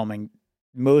when they're filming,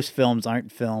 most films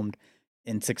aren't filmed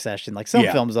in succession. Like some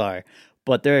films are.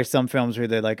 But there are some films where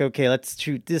they're like, okay, let's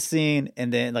shoot this scene,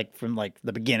 and then like from like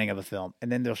the beginning of a film,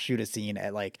 and then they'll shoot a scene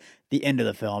at like the end of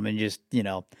the film, and just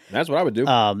That's what I would do.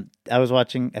 I was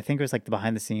watching, I think it was like the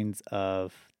behind the scenes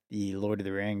of the Lord of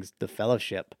the Rings, The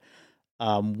Fellowship.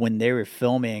 When they were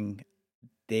filming,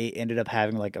 they ended up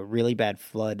having like a really bad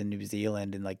flood in New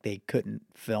Zealand, and like they couldn't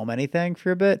film anything for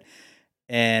a bit.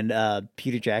 And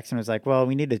Peter Jackson was like, "Well,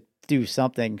 we need to do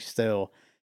something still."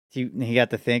 He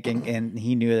got to thinking, and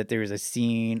he knew that there was a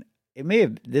scene. It may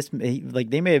have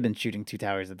they may have been shooting Two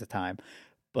Towers at the time,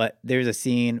 but there's a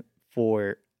scene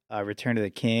for Return of the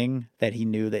King that he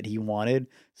knew that he wanted.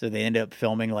 So they ended up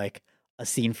filming like a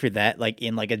scene for that, like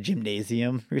in like a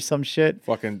gymnasium or some shit.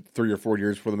 Fucking 3 or 4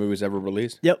 years before the movie was ever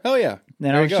released. Yep. Hell yeah.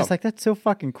 And I was just like, that's so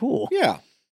fucking cool. Yeah.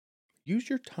 Use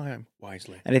your time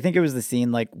wisely. And I think it was the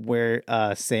scene like where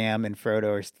Sam and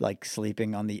Frodo are like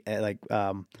sleeping on the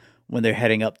when they're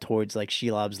heading up towards like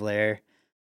Shelob's lair,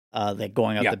 like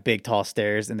going up the big tall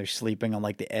stairs, and they're sleeping on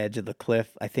like the edge of the cliff.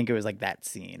 I think it was like that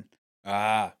scene.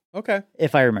 Ah, okay.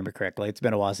 If I remember correctly, it's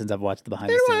been a while since I've watched the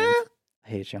behind the scenes. I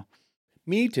hate it, show.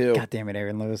 Me too. God damn it,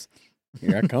 Aaron Lewis.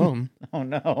 Here I come. Oh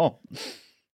no,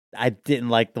 I didn't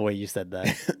like the way you said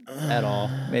that at all.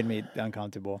 Made me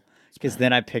uncomfortable because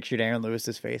then I pictured Aaron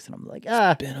Lewis's face, and I'm like,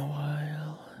 It's been a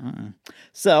while.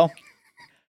 So.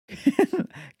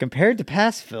 Compared to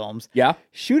past films,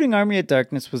 shooting Army of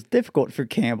Darkness was difficult for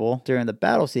Campbell during the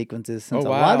battle sequences, since a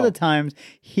lot of the times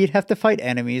he'd have to fight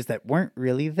enemies that weren't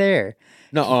really there.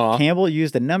 Campbell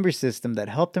used a number system that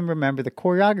helped him remember the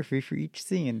choreography for each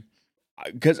scene.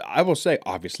 Because I will say,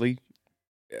 obviously,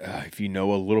 if you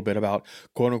know a little bit about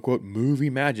quote-unquote movie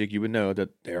magic, you would know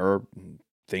that there are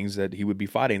things that he would be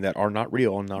fighting that are not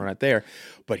real and not there.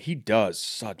 But he does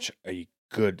such a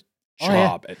good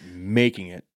job at making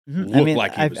it look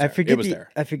like he was there.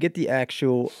 I forget the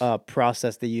actual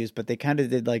process they used, but they kind of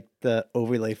did like the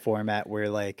overlay format where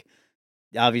like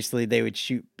obviously they would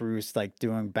shoot Bruce like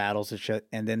doing battles and shit,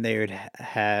 and then they would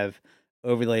have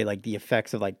overlay like the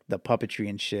effects of like the puppetry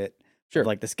and shit,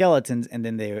 like the skeletons, and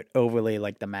then they would overlay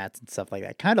like the mats and stuff like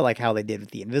that, kind of like how they did with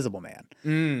the Invisible Man.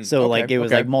 Like it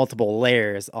was like multiple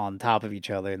layers on top of each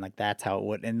other, and like that's how it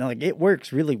would, and like it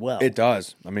works really well. It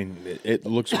does. I mean, it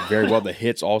looks very well. The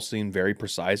hits all seem very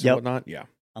precise and whatnot. Yeah.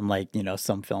 Unlike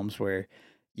some films where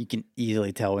you can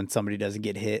easily tell when somebody doesn't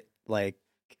get hit, like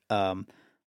The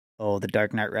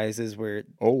Dark Knight Rises, where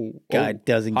guy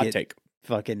doesn't get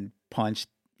fucking punched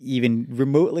even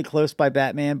remotely close by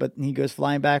Batman, but he goes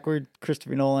flying backward.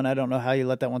 Christopher Nolan, I don't know how you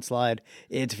let that one slide.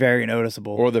 It's very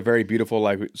noticeable. Or the very beautiful,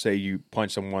 like, say you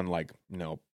punch someone like,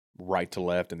 right to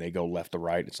left and they go left to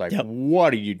right. It's like,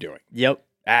 what are you doing? Yep.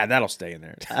 That'll stay in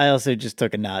there. I also just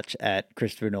took a notch at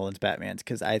Christopher Nolan's Batmans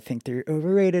because I think they're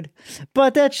overrated.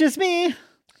 But that's just me.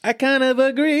 I kind of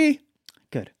agree.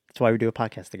 Good. That's why we do a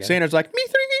podcast together. Sandra's like, me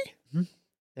three.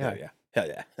 Yeah. Hell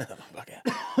yeah. Okay.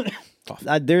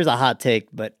 There's a hot take,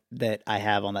 but that I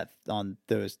have on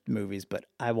those movies, but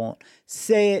I won't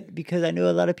say it because I know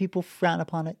a lot of people frown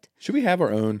upon it. Should we have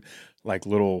our own like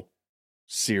little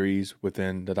series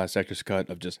within the Dissector's Cut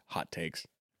of just hot takes?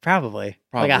 Probably.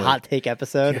 Like a hot take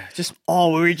episode. Yeah,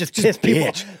 where we just piss people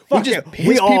off. We just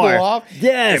piss people off.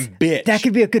 Yes. And bitch. That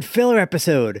could be a good filler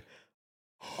episode.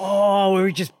 Where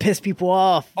we just piss people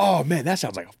off. Oh man, that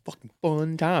sounds like a fucking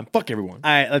fun time. Fuck everyone.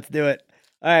 All right, let's do it.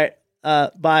 All right.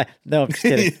 Bye. No, I'm just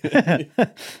kidding.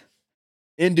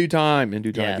 In due time,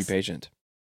 be patient.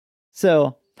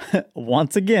 So,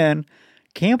 once again,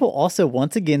 Campbell also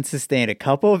once again sustained a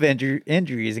couple of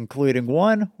injuries, including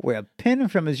one where a pin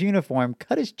from his uniform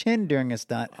cut his chin during a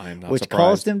stunt, which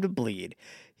caused him to bleed.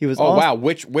 He was wow,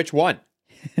 which one?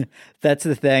 That's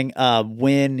the thing.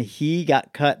 When he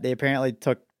got cut, they apparently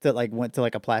went to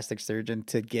like a plastic surgeon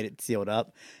to get it sealed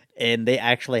up. And they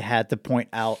actually had to point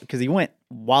out, because he went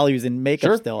while he was in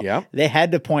makeup still. Yeah. They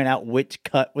had to point out which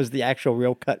cut was the actual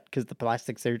real cut because the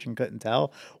plastic surgeon couldn't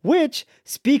tell, which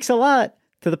speaks a lot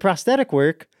to the prosthetic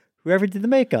work, whoever did the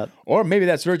makeup. Or maybe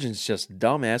that surgeon's just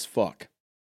dumb as fuck.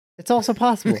 It's also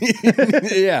possible.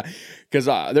 Yeah. Because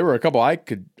there were a couple I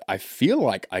feel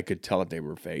like I could tell that they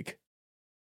were fake.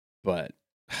 But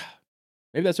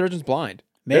maybe that surgeon's blind.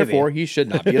 Maybe. Therefore, he should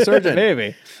not be a surgeon.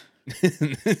 Maybe.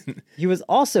 He was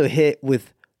also hit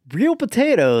with Real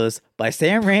Potatoes by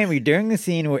Sam Raimi during the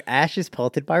scene where Ash is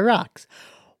pelted by rocks.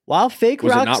 While fake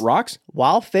Was rocks, it not rocks?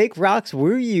 While fake rocks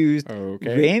were used,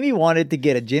 Okay. Raimi wanted to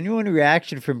get a genuine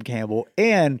reaction from Campbell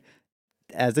and,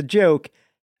 as a joke,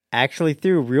 actually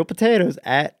threw real potatoes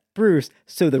at Bruce.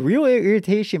 So the real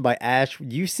irritation by Ash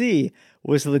you see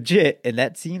was legit, and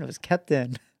that scene was kept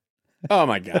in. Oh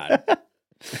my God.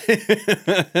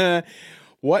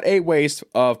 What a waste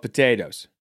of potatoes.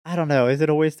 I don't know. Is it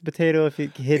a waste of potato if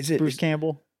it hits Bruce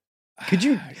Campbell? Could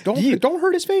you don't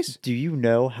hurt his face? Do you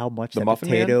know how much The that Muffin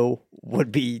potato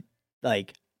would be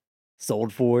like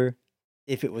sold for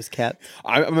if it was kept?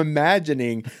 I'm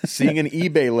imagining seeing an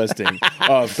eBay listing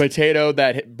of potato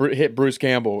that hit Bruce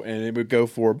Campbell, and it would go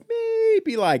for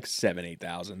maybe like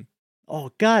 7,000-8,000. Oh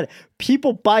God,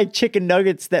 people buy chicken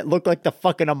nuggets that look like the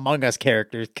fucking Among Us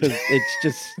characters because it's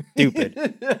just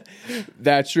stupid.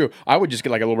 That's true. I would just get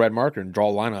like a little red marker and draw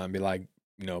a line on it and be like,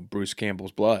 Bruce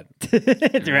Campbell's blood.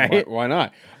 Right? Why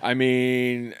not? I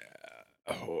mean,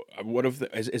 what if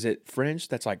is it French?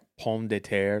 That's like pomme de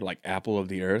terre, like apple of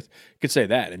the earth. You could say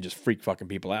that and just freak fucking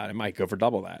people out. It might go for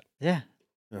double that. Yeah.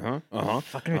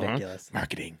 Fucking ridiculous.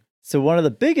 Marketing. So one of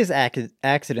the biggest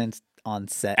accidents on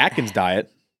set. Atkins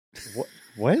diet.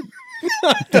 What?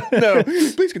 No,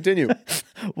 please continue.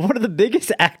 One of the biggest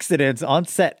accidents on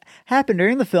set happened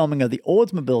during the filming of the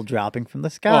Oldsmobile dropping from the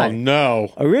sky. Oh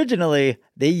no! Originally,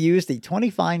 they used a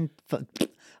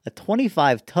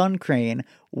 25-ton crane,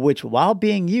 which, while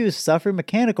being used, suffered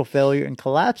mechanical failure and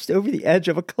collapsed over the edge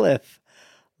of a cliff.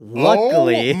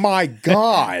 Luckily, oh my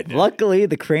God! Luckily,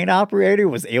 the crane operator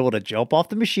was able to jump off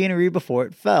the machinery before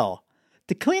it fell.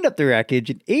 To clean up the wreckage,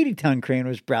 an 80-ton crane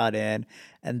was brought in,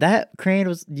 and that crane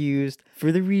was used for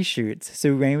the reshoots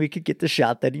so Raimi could get the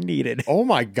shot that he needed. Oh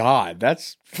my God,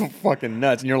 that's fucking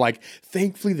nuts. And you're like,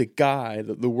 thankfully the guy,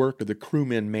 the worker, the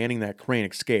crewman manning that crane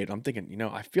escaped. I'm thinking,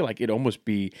 I feel like it'd almost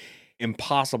be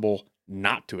impossible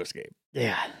not to escape.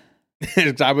 Yeah.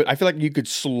 I feel like you could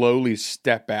slowly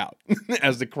step out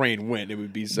as the crane went. It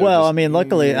would be so. Well, I mean,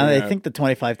 luckily, I think the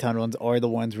 25-ton ones are the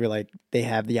ones where like they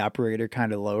have the operator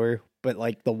kind of lower. But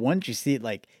like the ones you see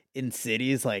like in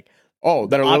cities, like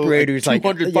that are operators like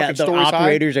 200 fucking the stories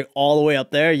operators high? are all the way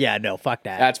up there. Yeah, no, fuck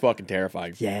that. That's fucking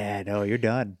terrifying. Yeah, no, you're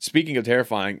done. Speaking of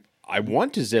terrifying, I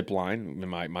want to zip line in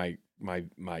my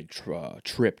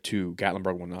trip to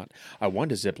Gatlinburg, whatnot. I wanted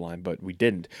to zip line, but we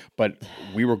didn't. But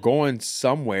we were going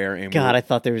somewhere, and God, I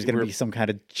thought there was gonna be some kind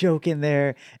of joke in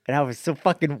there, and I was so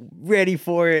fucking ready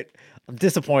for it. I'm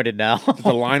disappointed now.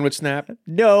 The line would snap.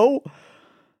 No.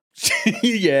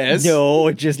 Yes.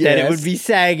 No, just that it would be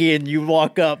saggy and you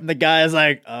walk up and the guy's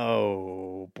like,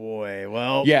 oh boy,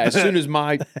 well. Yeah, as soon as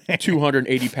my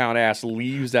 280-pound ass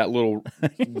leaves that little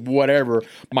whatever,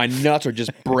 my nuts are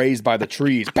just brazed by the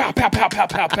trees. Pow, pow, pow, pow,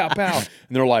 pow, pow, pow. And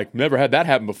they're like, never had that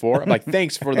happen before. I'm like,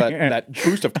 thanks for that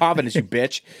boost of confidence, you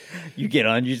bitch. You get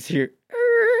on, you just hear.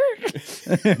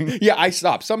 Yeah, I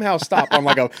somehow stopped on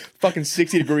like a fucking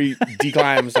 60-degree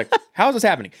decline. I was like, how is this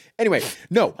happening? Anyway,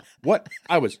 no, what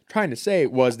I was trying to say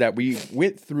was that we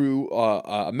went through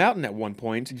a mountain at one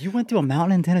point. You went through a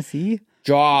mountain in Tennessee?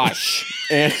 Josh.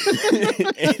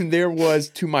 and there was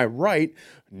to my right,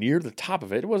 near the top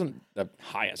of it, it wasn't the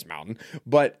highest mountain,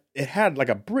 but it had like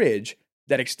a bridge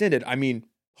that extended,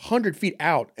 100 feet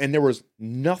out, and there was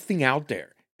nothing out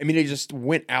there. It just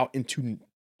went out into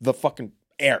the fucking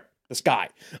air. The sky.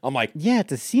 I'm like, yeah,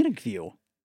 it's a scenic view.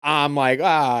 I'm like,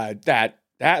 that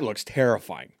looks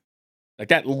terrifying. Like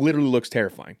that literally looks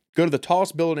terrifying. Go to the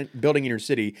tallest building in your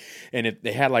city, and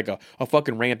they had like a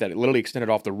fucking ramp that literally extended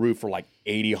off the roof for like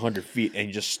 80, 100 feet, and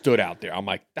you just stood out there. I'm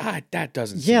like, that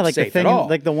doesn't seem like safe the thing, at all.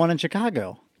 like the one in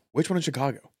Chicago. Which one in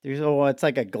Chicago? It's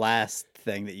like a glass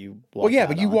thing that you walk Well, yeah, out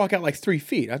but you on. walk out like 3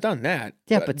 feet. I've done that.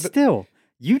 Yeah, but still.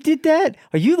 You did that?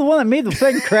 Are you the one that made the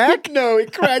thing crack? No,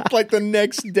 it cracked like the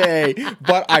next day,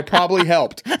 but I probably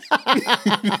helped.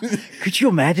 Could you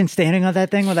imagine standing on that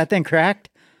thing when that thing cracked?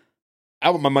 I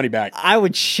want my money back. I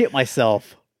would shit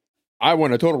myself. I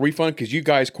want a total refund because you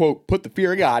guys, quote, put the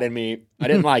fear of God in me. I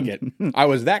didn't like it. I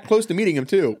was that close to meeting him,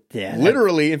 too. Yeah.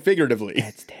 Literally and figuratively.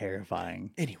 That's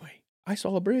terrifying. Anyway, I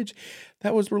saw a bridge.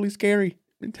 That was really scary.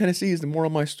 In Tennessee is the moral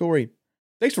of my story.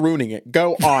 Thanks for ruining it.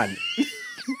 Go on.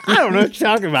 I don't know what you're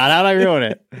talking about. How'd I ruin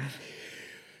it?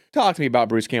 Talk to me about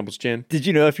Bruce Campbell's chin. Did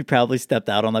you know if you probably stepped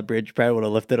out on that bridge, you probably would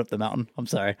have lifted up the mountain? I'm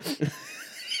sorry.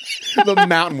 The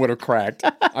mountain would have cracked.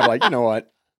 I'm like, you know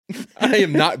what? I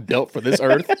am not built for this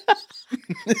earth.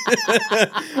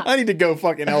 I need to go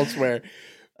fucking elsewhere.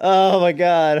 Oh my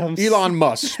God. Elon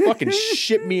Musk, fucking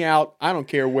ship me out. I don't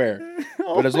care where.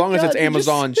 But as long as it's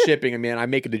Amazon shipping, I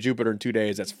make it to Jupiter in 2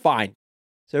 days. That's fine.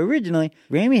 So originally,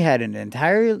 Raimi had an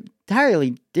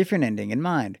entirely different ending in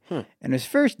mind. In his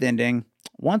first ending,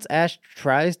 once Ash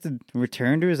tries to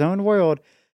return to his own world,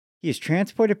 he is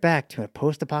transported back to a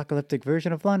post-apocalyptic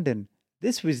version of London.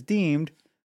 This was deemed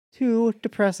too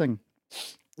depressing.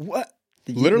 What?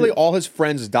 Literally all his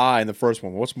friends die in the first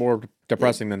one. What's more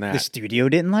depressing than that? The studio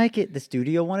didn't like it. The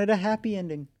studio wanted a happy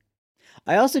ending.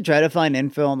 I also try to find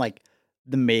info on like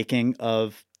the making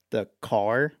of the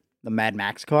car, the Mad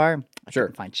Max car. I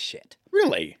couldn't find shit.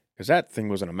 Really? Because that thing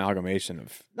was an amalgamation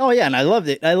of... Oh, yeah, and I loved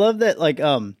it. I love that, like,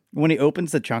 when he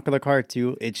opens the trunk of the car,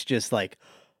 too, it's just, like...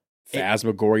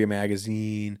 Phasmagoria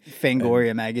magazine.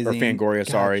 Fangoria magazine. Or Fangoria,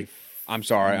 sorry. I'm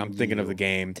sorry. I'm thinking of the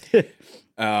game.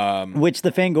 Which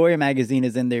the Fangoria magazine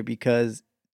is in there because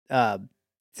Sam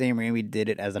Raimi did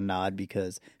it as a nod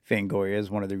because Fangoria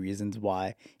is one of the reasons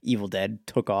why Evil Dead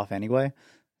took off anyway.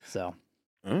 So...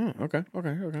 Oh, okay.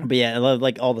 But yeah, I love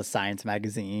like all the science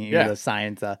magazine, the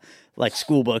science like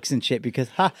school books and shit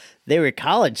because they were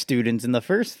college students in the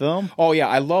first film. Oh yeah,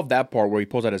 I love that part where he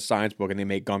pulls out his science book and they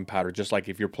make gunpowder, just like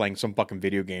if you're playing some fucking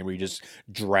video game where you just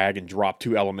drag and drop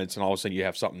two elements and all of a sudden you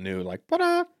have something new, like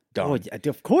done. Oh,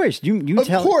 of course, you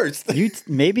tell. Of course,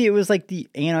 maybe it was like the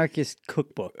anarchist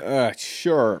cookbook.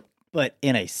 Sure, but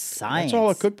in a science, that's all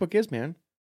a cookbook is, man.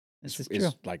 This is true.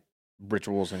 Like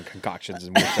rituals and concoctions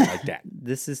and shit like that.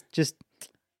 This is just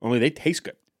only they taste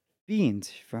good.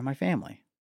 Beans for my family,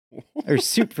 or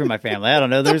soup for my family. I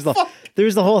don't know. There's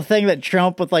the whole thing that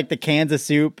Trump with like the cans of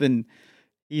soup, and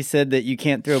he said that you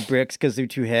can't throw bricks because they're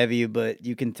too heavy, but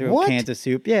you can throw cans of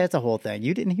soup. Yeah, it's a whole thing.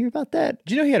 You didn't hear about that?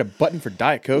 Did you know he had a button for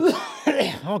Diet Coke?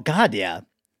 Oh God, yeah.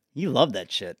 You love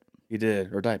that shit. He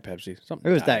did, or Diet Pepsi.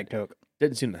 Something. It was Diet Coke.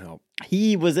 Didn't seem to help.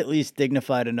 He was at least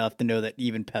dignified enough to know that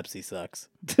even Pepsi sucks.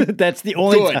 That's the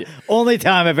only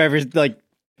time I've ever like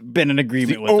been in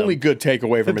agreement with him. The only good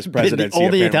takeaway from his presidency. The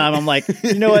only time I'm like,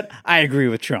 you know what? I agree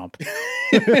with Trump.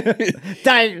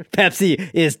 Diet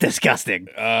Pepsi is disgusting.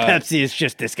 Pepsi is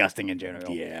just disgusting in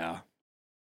general.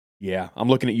 Yeah. I'm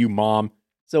looking at you, Mom.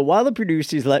 So while the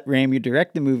producers let Raimi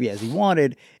direct the movie as he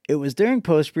wanted, it was during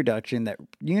post-production that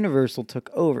Universal took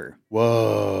over.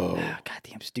 Whoa.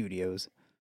 Goddamn studios.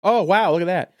 Oh, wow, look at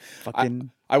that.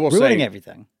 Fucking I will ruining say,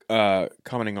 everything.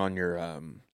 Commenting on your,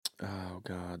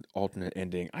 alternate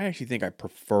ending, I actually think I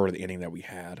prefer the ending that we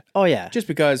had. Oh, yeah. Just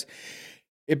because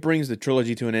it brings the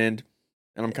trilogy to an end.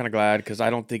 And I'm kind of glad because I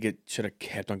don't think it should have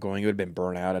kept on going. It would have been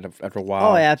burnt out after a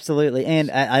while. Oh, absolutely.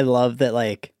 And I love that,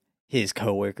 like, his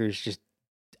coworkers just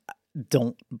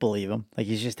don't believe him. Like,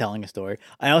 he's just telling a story.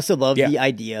 I also love the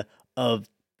idea of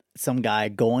some guy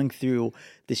going through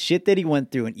the shit that he went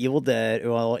through in Evil Dead.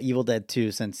 Well, Evil Dead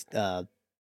 2, since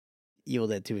Evil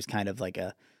Dead 2 is kind of like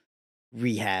a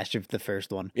rehash of the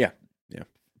first one. Yeah.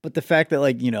 But the fact that,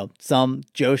 like, you know, some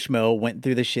Joe Schmo went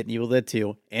through the shit in Evil Dead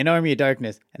 2 and Army of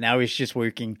Darkness, and now he's just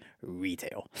working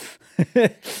retail.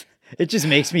 It just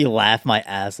makes me laugh my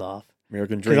ass off.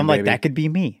 American Dream, because I'm like, baby. that could be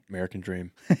me. American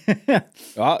Dream. Yeah,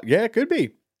 it could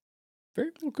be. Very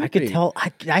well could be. Tell.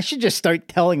 I should just start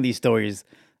telling these stories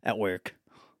at work.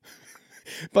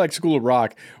 But like School of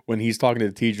Rock, when he's talking to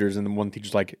the teachers, and then one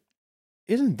teacher's like,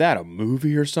 "Isn't that a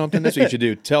movie or something?" That's what you should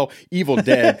do. Tell Evil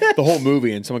Dead the whole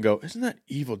movie, and someone go, "Isn't that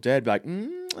Evil Dead?" Be like, I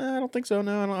don't think so.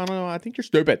 No, I don't know. I think you're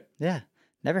stupid. Yeah,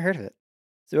 never heard of it.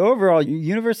 So overall,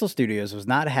 Universal Studios was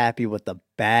not happy with the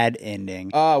bad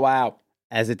ending. Oh, wow.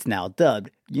 As it's now dubbed.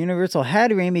 Universal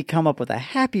had Raimi come up with a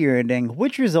happier ending,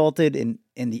 which resulted in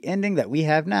the ending that we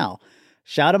have now.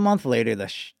 Shot a month later, the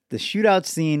shootout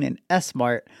scene in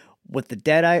S-Mart with the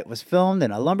Deadite was filmed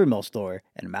in a lumber mill store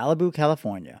in Malibu,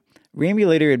 California. Raimi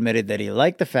later admitted that he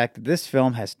liked the fact that this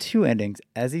film has two endings,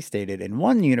 as he stated. In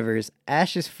one universe,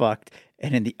 Ash is fucked,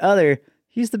 and in the other,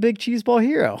 he's the big cheeseball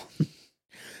hero.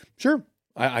 Sure.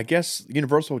 I guess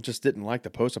Universal just didn't like the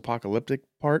post-apocalyptic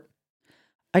part.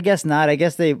 I guess not. I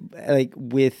guess they, like,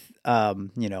 with,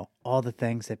 all the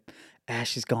things that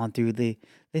Ash has gone through, they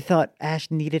thought Ash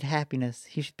needed happiness.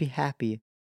 He should be happy.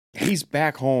 He's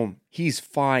back home. He's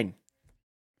fine.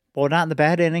 Well, not in the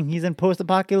bad ending. He's in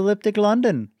post-apocalyptic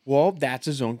London. Well, that's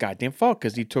his own goddamn fault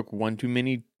because he took one too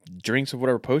many drinks of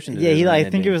whatever potion. Yeah, I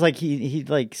think it was like he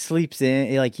like sleeps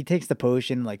in, like he takes the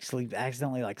potion, like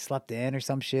accidentally like slept in or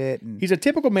some shit. And... He's a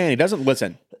typical man. He doesn't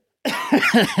listen.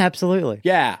 Absolutely.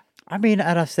 Yeah. I mean,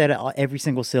 I'd have said it every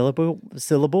single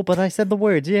syllable, but I said the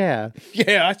words, yeah.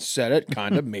 Yeah, I said it,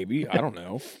 kind of, maybe. I don't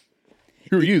know.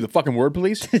 Who are you, the fucking word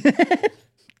police?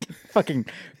 Fucking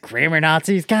grammar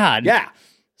Nazis, God. Yeah.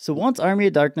 So once Army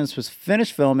of Darkness was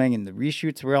finished filming and the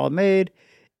reshoots were all made,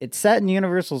 it sat in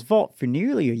Universal's vault for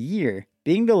nearly a year,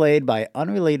 being delayed by an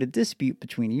unrelated dispute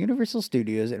between Universal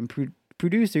Studios and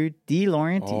producer De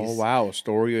Laurentiis. Oh, wow. A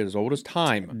story as old as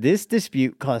time. This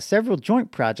dispute caused several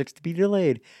joint projects to be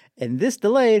delayed, and this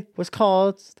delay was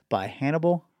caused by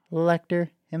Hannibal Lecter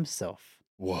himself.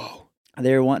 Whoa.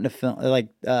 They were wanting to film, like,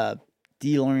 De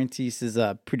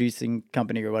Laurentiis' producing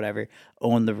company or whatever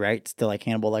owned the rights to, like,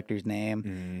 Hannibal Lecter's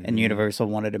name, and Universal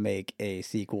wanted to make a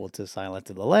sequel to Silence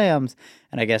of the Lambs,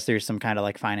 and I guess there's some kind of,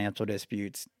 like, financial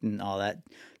disputes and all that,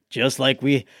 just like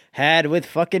we had with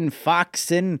fucking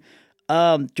Fox and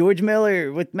George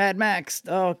Miller with Mad Max.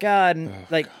 Oh, God.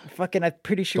 And, fucking, I'm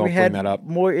pretty sure we had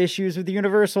more issues with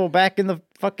Universal back in the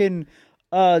fucking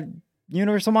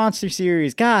Universal Monster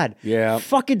series. God. Yeah.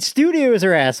 Fucking studios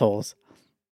are assholes.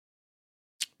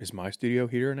 Is my studio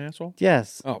here an asshole?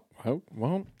 Yes. Oh,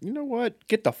 well, you know what?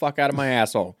 Get the fuck out of my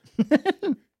asshole.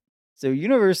 So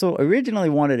Universal originally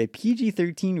wanted a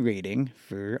PG-13 rating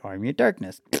for Army of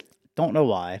Darkness. Don't know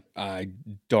why. I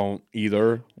don't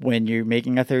either. When you're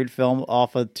making a third film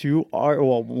off of 2R,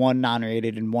 well, 1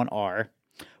 non-rated and 1 R.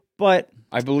 But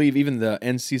I believe even the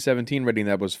NC-17 rating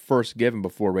that was first given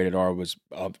before rated R was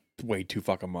way too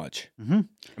fucking much. Mm-hmm.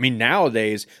 I mean,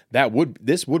 nowadays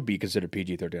this would be considered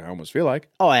PG-13. I almost feel like.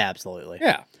 Oh, absolutely.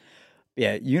 Yeah.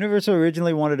 Yeah. Universal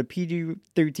originally wanted a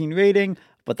PG-13 rating,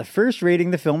 but the first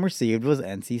rating the film received was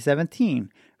NC-17.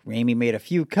 Raimi made a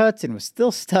few cuts and was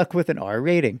still stuck with an R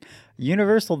rating.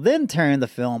 Universal then turned the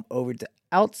film over to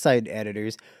outside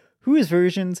editors, whose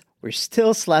versions were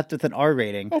still slapped with an R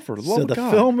rating. Oh, for the love So of the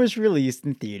God. film was released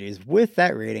in theaters with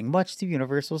that rating, much to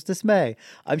Universal's dismay.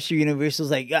 I'm sure Universal's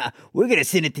like, we're going to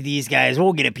send it to these guys.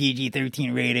 We'll get a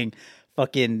PG-13 rating.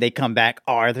 Fucking, they come back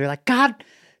R. They're like, God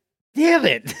damn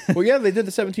it. Well, yeah, they did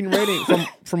the 17 rating.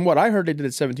 From what I heard, they did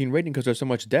the 17 rating because there's so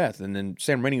much death. And then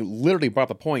Sam Raimi literally brought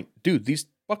the point, dude, these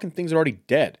fucking things are already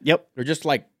dead. Yep. They're just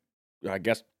like, I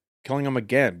guess, killing them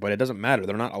again, but it doesn't matter.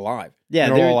 They're not alive. Yeah,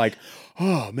 and they're all like,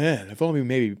 oh man, if only we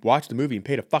maybe watched the movie and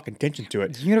paid a fucking attention to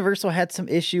it. Universal had some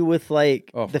issue with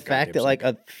like the fact that sake. like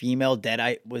a female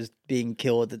deadite was being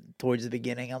killed towards the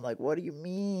beginning. I'm like, what do you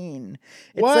mean?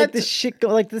 It's like this shit,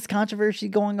 like this controversy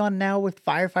going on now with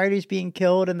firefighters being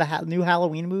killed in the new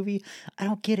Halloween movie. I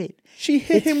don't get it. She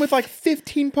hit him with like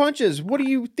 15 punches. What do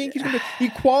you think he's gonna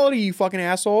equality, you fucking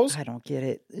assholes? I don't get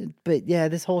it. But yeah,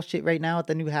 this whole shit right now with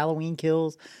the new Halloween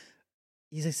kills.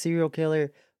 He's a serial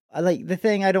killer. I like the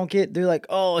thing I don't get. They're like,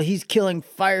 oh, he's killing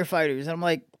firefighters. And I'm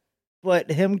like, but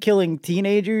him killing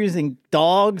teenagers and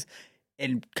dogs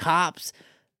and cops,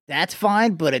 that's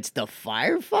fine. But it's the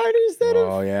firefighters that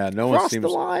crossed the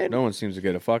line. No one seems to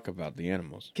get a fuck about the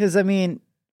animals. Because I mean,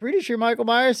 pretty sure Michael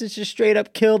Myers has just straight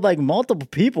up killed like multiple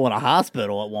people in a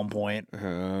hospital at one point.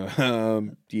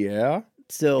 Yeah.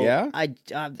 So yeah? I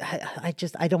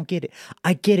don't get it.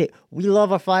 I get it. We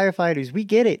love our firefighters. We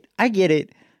get it. I get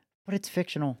it. But it's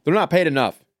fictional. They're not paid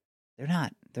enough. They're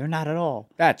not. They're not at all.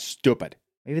 That's stupid.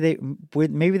 Maybe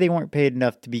they weren't paid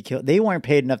enough to be killed. They weren't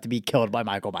paid enough to be killed by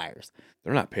Michael Myers.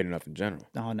 They're not paid enough in general.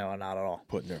 Oh, no, not at all.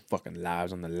 Putting their fucking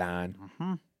lives on the line.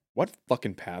 Mm-hmm. What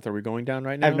fucking path are we going down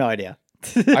right now? I have no idea.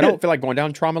 I don't feel like going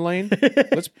down trauma lane.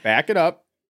 Let's back it up.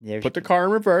 Yeah, put the car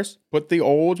in reverse. Put the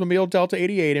Oldsmobile Delta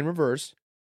 88 in reverse.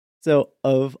 So,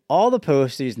 of all the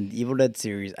posters in the Evil Dead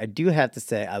series, I do have to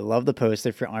say I love the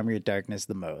poster for Army of Darkness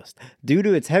the most, due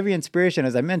to its heavy inspiration,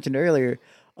 as I mentioned earlier,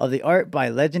 of the art by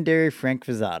legendary Frank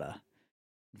Frazetta.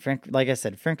 Like I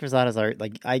said, Frank Frazada's art,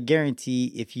 like, I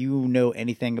guarantee if you know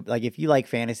anything, like, if you like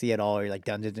fantasy at all, or like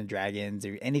Dungeons and Dragons,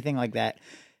 or anything like that,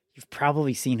 you've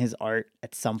probably seen his art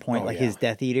at some point, his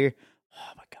Death Eater.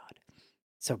 Oh my God.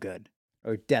 So good.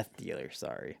 Or Death Dealer,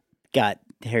 sorry. Got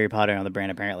Harry Potter on the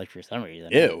brand apparently for some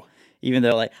reason. Ew. Even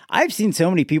though, like, I've seen so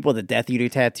many people with the Death Eater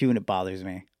tattoo and it bothers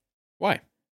me. Why?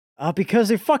 Because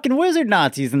they're fucking wizard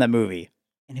Nazis in that movie.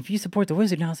 And if you support the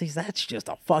wizard Nazis, that's just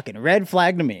a fucking red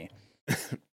flag to me.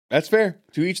 That's fair.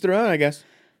 To each their own, I guess.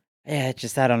 Yeah, it's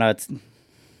just, I don't know. It's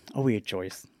a weird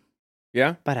choice.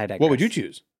 Yeah? But I digress. What would you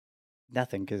choose?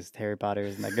 Nothing, because Harry Potter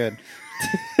isn't that good.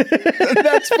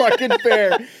 That's fucking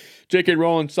fair. J.K.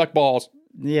 Rowling, suck balls.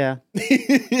 Yeah.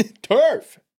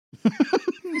 Turf.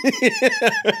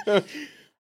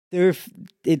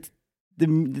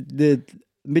 The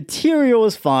material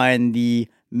is fine. The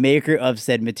maker of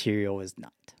said material is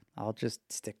not. I'll just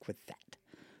stick with that.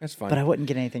 That's fine. But I wouldn't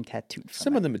get anything tattooed from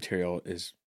Some of the material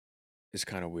is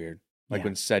kind of weird. Like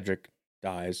when Cedric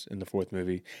dies in the 4th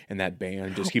movie and that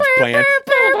band just keeps playing.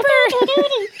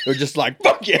 They're just like,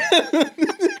 fuck yeah.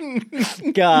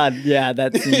 God, yeah,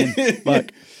 that scene.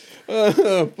 Fuck.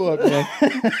 Fuck,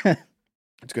 man.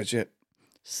 That's good shit.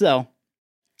 So,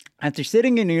 after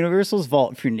sitting in Universal's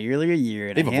vault for nearly a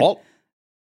year, They have a vault?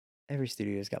 Every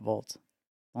studio's got vaults.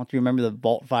 Don't you remember the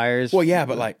vault fires? Well, yeah,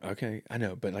 but like, okay, I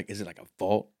know, but like, is it like a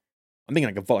vault? I'm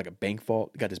thinking like a vault, like a bank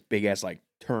vault. It got this big ass like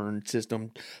turn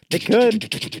system. They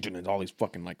could. And all these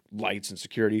fucking like lights and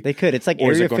security. They could. It's like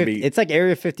it's like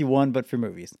Area 51, but for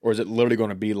movies. Or is it literally going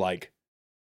to be like,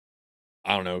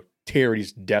 I don't know,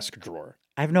 Terry's desk drawer?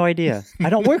 I have no idea. I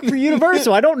don't work for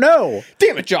Universal. I don't know.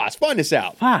 Damn it, Josh. Find this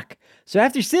out. Fuck. So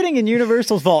after sitting in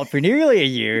Universal's vault for nearly a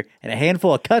year and a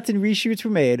handful of cuts and reshoots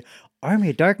were made, Army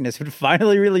of Darkness would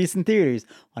finally release in theaters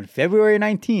on February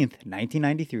 19th,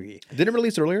 1993. Didn't it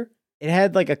release earlier? It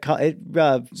had like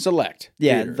select.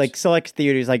 Yeah, theaters. like select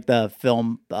theaters, like the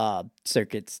film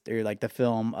circuits or like the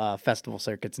film festival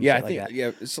circuits and shit like that.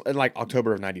 Yeah, it's in like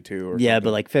October of 92 or yeah, something.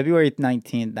 but like February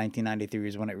 19th, 1993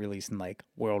 is when it released in like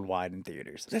worldwide in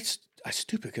theaters. That's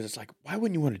stupid because it's like, why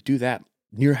wouldn't you want to do that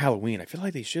near Halloween? I feel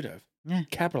like they should have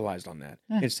capitalized on that.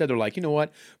 Instead, they're like, you know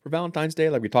what? For Valentine's Day,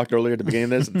 like we talked earlier at the beginning of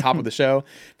this, at the top of the show,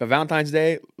 for Valentine's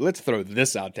Day, let's throw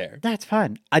this out there. That's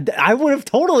fun. I would have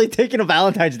totally taken a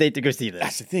Valentine's Day to go see this.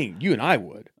 That's the thing. You and I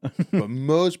would. But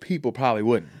most people probably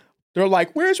wouldn't. They're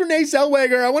like, where's Renee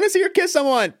Zellweger? I want to see her kiss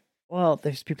someone. Well,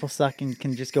 there's people sucking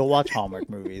can just go watch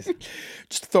Hallmark movies.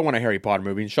 Just throw in a Harry Potter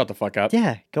movie and shut the fuck up.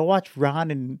 Yeah, go watch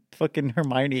Ron and fucking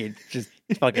Hermione just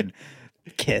fucking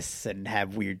kiss and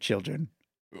have weird children.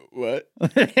 What?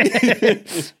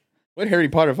 What Harry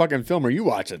Potter fucking film are you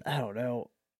watching? I don't know.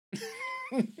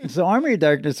 So Army of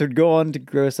Darkness would go on to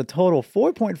gross a total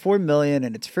 $4.4 million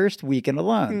in its first weekend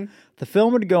alone. The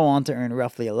film would go on to earn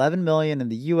roughly $11 million in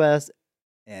the U.S.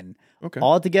 and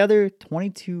altogether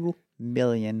 $22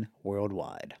 million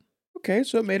worldwide. Okay,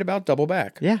 so it made about double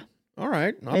back. Yeah. All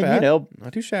right, not bad. You know,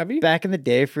 not too shabby. Back in the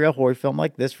day, for a horror film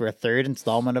like this, for a third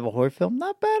installment of a horror film,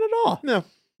 not bad at all.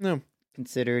 No.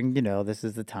 Considering, you know, this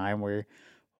is the time where,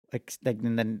 like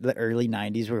in the early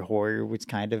 90s, where horror was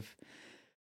kind of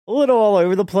a little all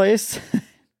over the place.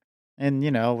 And,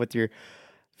 you know, with your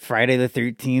Friday the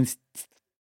 13th,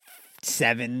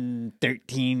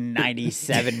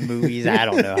 97 movies. I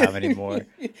don't know how many more.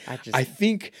 I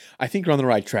think you're on the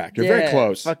right track. You're very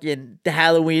close. Fucking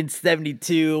Halloween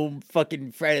 72,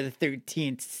 fucking Friday the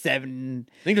 13th 7.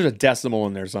 I think there's a decimal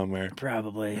in there somewhere.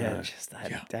 Probably.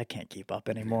 I can't keep up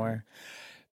anymore.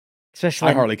 Especially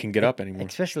I hardly can get up anymore.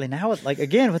 Especially now, like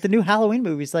again with the new Halloween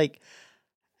movies, like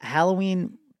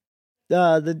Halloween.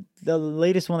 The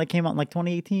latest one that came out in like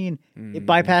 2018, it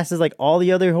bypasses like all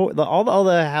the other all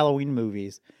the Halloween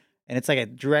movies, and it's like a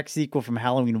direct sequel from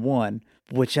Halloween 1,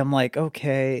 which I'm like,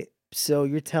 okay, so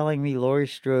you're telling me Laurie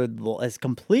Strode has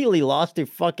completely lost her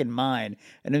fucking mind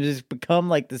and has just become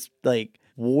like this like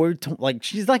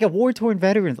she's like a war-torn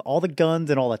veteran with all the guns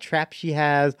and all the traps she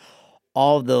has,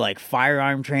 all the like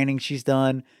firearm training she's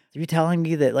done. You're telling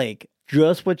me that like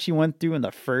just what she went through in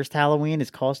the first Halloween is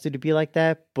caused her to be like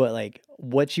that, but like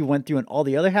what she went through in all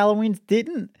the other Halloweens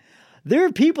didn't. There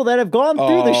are people that have gone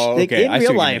through this in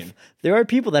real life. There are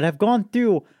people that have gone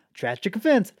through tragic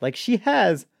events like she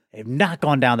has. They've not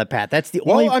gone down the path. That's the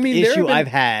only issue I've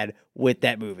had with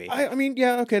that movie. I mean,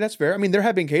 yeah, okay, that's fair. I mean, there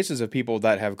have been cases of people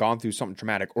that have gone through something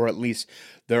traumatic, or at least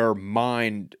their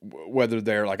mind, whether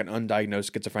they're like an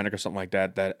undiagnosed schizophrenic or something like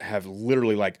that, that have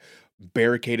literally like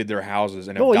barricaded their houses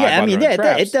and have died by their own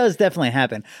traps. It does definitely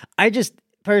happen. I just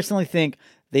personally think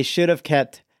they should have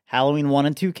kept Halloween 1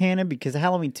 and 2 canon, because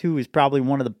Halloween 2 is probably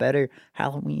one of the better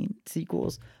Halloween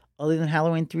sequels other than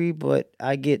Halloween 3, but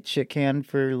I get shit canned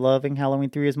for loving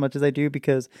Halloween 3 as much as I do,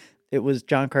 because it was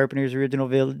John Carpenter's original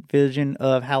vision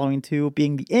of Halloween 2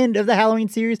 being the end of the Halloween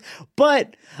series.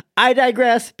 But I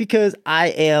digress, because I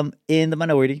am in the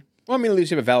minority. Well, I mean, at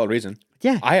least you have a valid reason.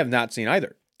 Yeah. I have not seen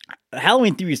either.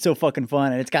 Halloween 3 is so fucking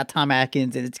fun, and it's got Tom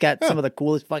Atkins, and it's got some of the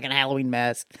coolest fucking Halloween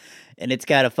masks, and it's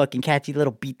got a fucking catchy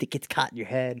little beat that gets caught in your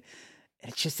head.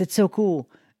 It's so cool.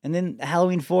 And then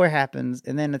Halloween 4 happens,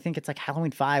 and then I think it's like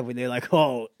Halloween 5 where they're like,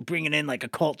 oh, bringing in like a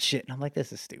cult shit. And I'm like,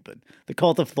 this is stupid. The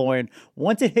Cult of Thorn.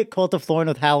 Once it hit Cult of Thorn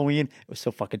with Halloween, it was so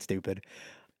fucking stupid.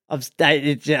 I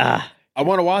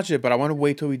want to watch it, but I want to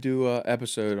wait till we do an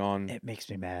episode on... It makes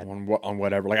me mad. On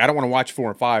whatever. Like, I don't want to watch 4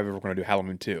 and 5 if we're going to do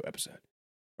Halloween 2 episode.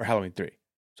 Or Halloween 3.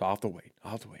 So I'll have to wait.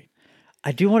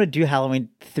 I do want to do Halloween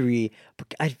 3,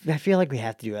 but I feel like we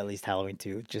have to do at least Halloween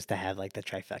 2 just to have like the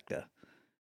trifecta.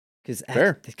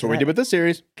 Fair. That's what we did with this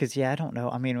series. Because, I don't know.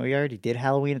 I mean, we already did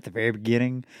Halloween at the very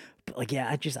beginning. But, like,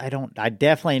 I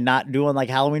definitely not doing, like,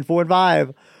 Halloween 4 and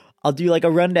 5. I'll do, like,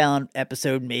 a rundown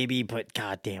episode maybe, but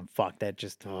goddamn fuck, that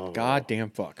just... Oh.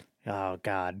 Goddamn fuck. Oh,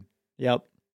 God. Yep.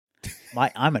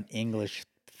 I'm an English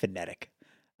phonetic.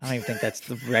 I don't even think that's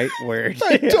the right word.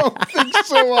 I don't think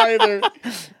so either.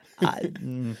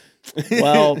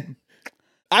 Well...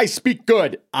 I speak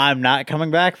good. I'm not coming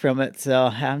back from it, so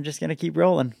I'm just gonna keep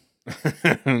rolling.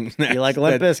 You like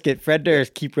Limp Bizkit, Fred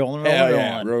Durst, keep rolling.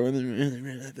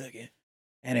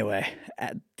 Anyway,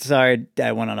 sorry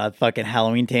I went on a fucking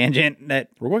Halloween tangent.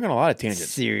 We're going on a lot of tangents.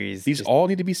 Series. These all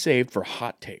need to be saved for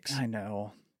hot takes. I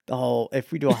know. Oh,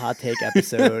 if we do a hot take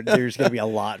episode, there's going to be a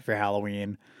lot for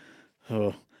Halloween.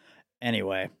 Oh.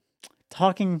 Anyway,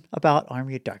 talking about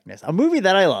Army of Darkness, a movie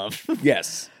that I love.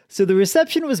 Yes. So the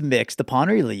reception was mixed upon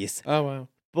release. Oh, wow.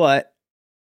 But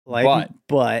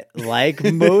like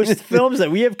most films that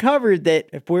we have covered, that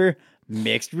if we're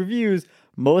mixed reviews,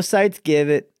 most sites give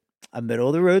it a middle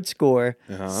of the road score.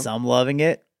 Some loving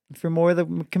it for more of the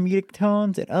comedic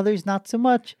tones, and others not so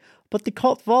much. But the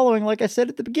cult following, like I said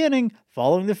at the beginning,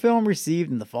 following the film received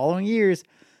in the following years,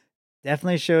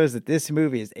 definitely shows that this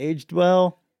movie has aged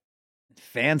well.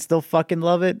 Fans still fucking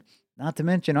love it. Not to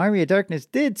mention, Army of Darkness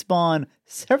did spawn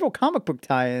several comic book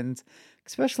tie-ins,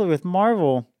 especially with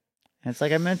Marvel. And it's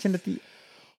like I mentioned at the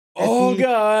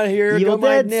God, here Evil go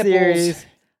my Dead nipples. series.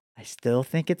 I still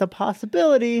think it's a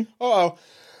possibility. Uh-oh.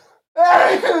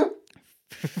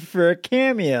 For a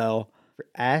cameo for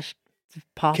Ash to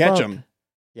pop Ketchum. up.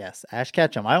 Yes, Ash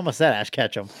Ketchum. I almost said Ash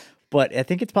Ketchum. But I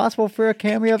think it's possible for a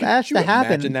cameo of Ash to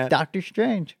happen in Doctor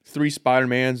Strange. 3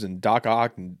 Spider-Mans and Doc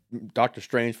Ock and Doctor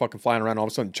Strange fucking flying around. All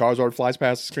of a sudden, Charizard flies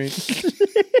past the screen.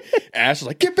 Ash is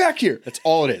like, get back here. That's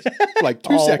all it is. For like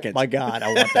 2 seconds. Oh my God,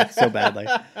 I want that so badly.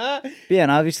 But yeah,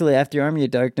 and obviously after Army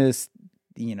of Darkness,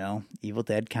 Evil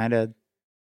Dead kind of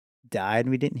died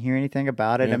and we didn't hear anything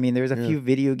about it. Yeah. I mean, there was a few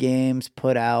video games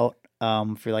put out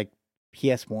for like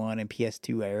PS1 and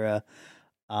PS2 era,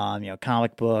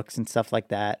 comic books and stuff like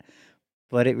that.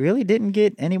 But it really didn't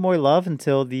get any more love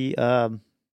until the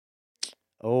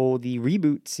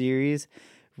reboot series.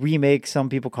 Remake, some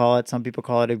people call it. Some people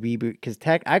call it a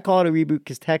reboot. I call it a reboot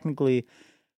because technically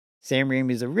Sam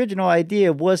Raimi's original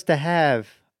idea was to have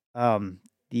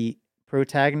the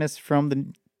protagonist from the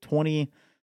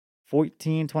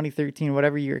 2014, 2013,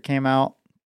 whatever year it came out.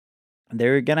 They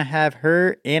were going to have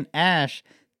her and Ash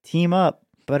team up.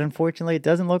 But unfortunately, it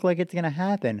doesn't look like it's going to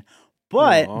happen.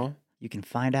 But you can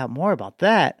find out more about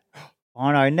that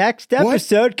on our next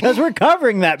episode because we're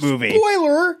covering that movie.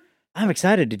 Spoiler! I'm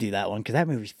excited to do that one because that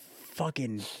movie's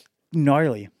fucking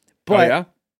gnarly. But,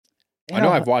 I know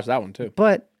I've watched that one too.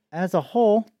 But as a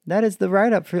whole, that is the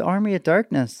write-up for Army of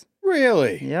Darkness.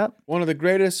 Really? Yep. One of the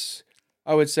greatest,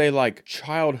 I would say, like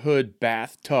childhood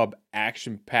bathtub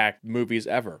action-packed movies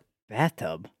ever.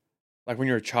 Bathtub? Like when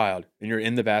you're a child and you're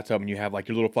in the bathtub and you have like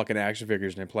your little fucking action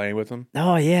figures and you're playing with them.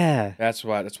 Oh yeah. That's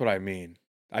what I mean.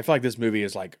 I feel like this movie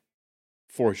is like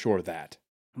for sure that.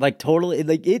 Like totally,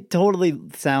 like it totally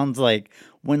sounds like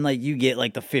when like you get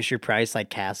like the Fisher Price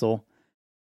like castle.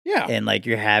 Yeah. And like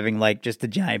you're having like just a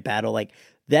giant battle. Like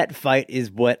that fight is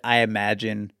what I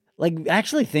imagine. Like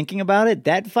actually thinking about it,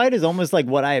 that fight is almost like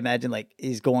what I imagine like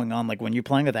is going on like when you're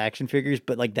playing with action figures,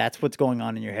 but like that's what's going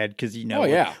on in your head because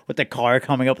with the car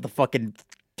coming up with the fucking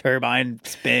turbine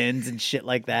spins and shit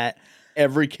like that.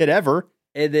 Every kid ever.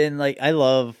 And then like I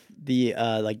love the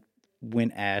like when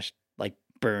Ash like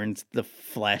burns the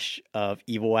flesh of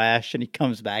evil Ash and he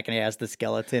comes back and he has the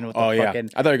skeleton with the fucking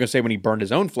I thought you were gonna say when he burned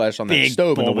his own flesh on that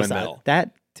stove in the windmill.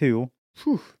 That too.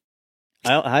 Whew.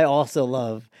 I also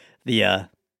love the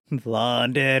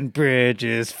London Bridge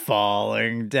is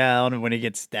falling down when he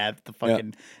gets stabbed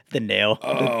the nail.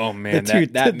 Oh man,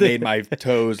 that made my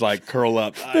toes like curl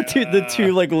up. The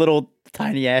two like little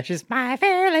tiny ashes. My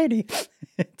fair lady.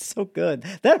 It's so good.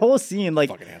 That whole scene, like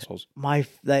fucking assholes.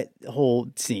 That whole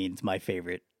scene's my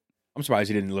favorite. I'm surprised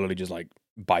he didn't literally just like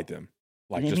bite them,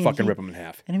 like just fucking rip them in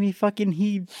half. And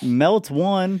he melts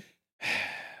one.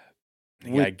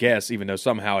 Yeah, I guess even though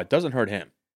somehow it doesn't hurt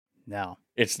him. No.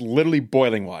 It's literally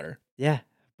boiling water. Yeah,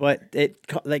 but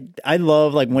I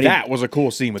love like when that was a cool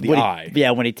scene with the eye.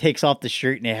 When he takes off the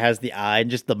shirt and it has the eye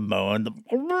and just the moan.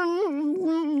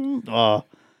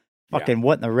 Fucking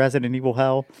what in the Resident Evil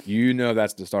hell? You know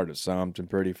that's the start of something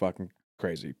pretty fucking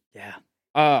crazy. Yeah.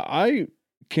 I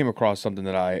came across something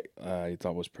that I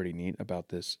thought was pretty neat about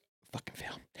this fucking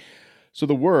film. So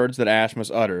the words that Ash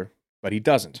must utter, but he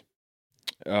doesn't.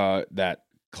 That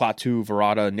Klaatu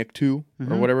Verata Nictu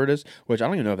or whatever it is, which I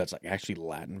don't even know if that's like actually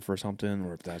Latin for something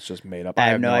or if that's just made up. I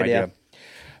have no idea.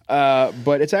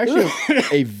 But it's actually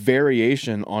a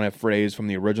variation on a phrase from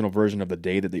the original version of The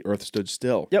Day That the Earth Stood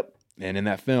Still. Yep. And in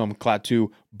that film, Klaatu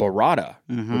Barada,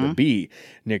 with a B,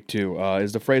 Nictu,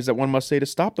 is the phrase that one must say to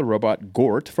stop the robot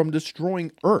Gort from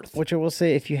destroying Earth. Which I will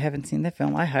say, if you haven't seen the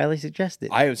film, I highly suggest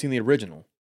it. I haven't seen the original.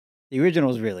 The original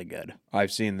is really good.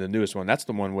 I've seen the newest one. That's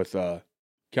the one with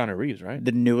Keanu Reeves, right?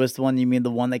 The newest one? You mean the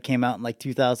one that came out in like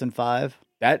 2005?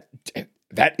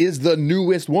 That is the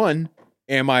newest one.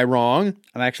 Am I wrong?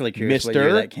 I'm actually curious what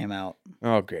year that came out.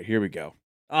 Oh, great. Here we go.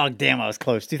 Oh, damn, I was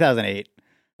close. 2008.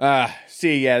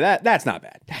 See, yeah, that's not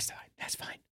bad. That's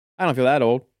fine. I don't feel that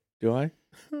old, do I?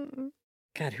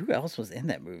 God, who else was in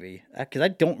that movie? Because I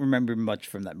don't remember much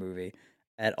from that movie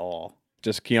at all.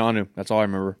 Just Keanu. That's all I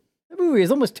remember. The movie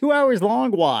is almost 2 hours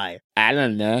long. Why? I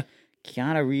don't know.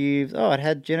 Keanu Reeves. Oh, it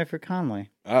had Jennifer Connelly.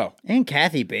 Oh. And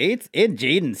Kathy Bates. And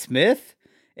Jaden Smith.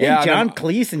 And John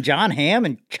Cleese and John Hamm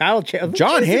and Kyle Chandler.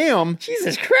 John Hamm?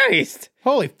 Jesus Christ.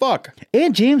 Holy fuck.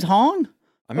 And James Hong.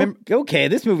 I remember. Okay,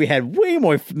 this movie had way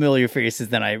more familiar faces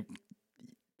than I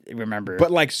remember. But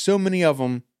like so many of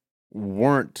them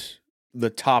weren't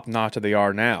the top notch that they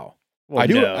are now. Well,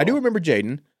 I do remember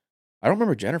Jaden. I don't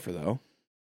remember Jennifer though.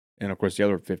 And of course the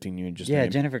other 15 you just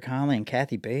named. Jennifer Connelly and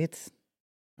Kathy Bates.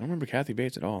 I don't remember Kathy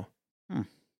Bates at all.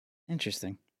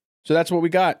 Interesting. So that's what we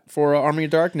got for Army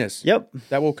of Darkness. Yep.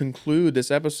 That will conclude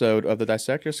this episode of the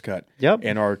Dissector's Cut. Yep.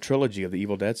 And our trilogy of the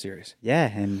Evil Dead series.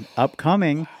 Yeah, and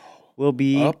upcoming will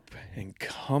be... Up and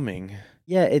coming.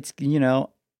 Yeah, it's,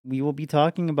 we will be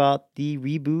talking about the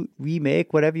reboot,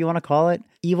 remake, whatever you want to call it,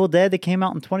 Evil Dead that came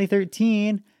out in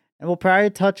 2013. And we'll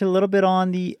probably touch a little bit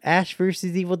on the Ash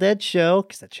vs. Evil Dead show,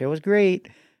 because that show was great.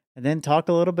 And then talk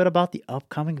a little bit about the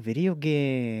upcoming video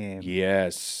game.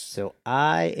 Yes. So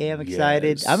I am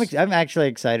excited. Yes. I'm actually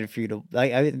excited for you to,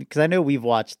 because I know we've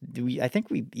watched. I think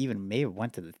we even may have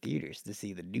went to the theaters to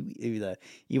see the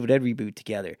Evil Dead reboot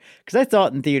together. Because I saw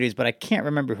it in theaters, but I can't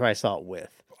remember who I saw it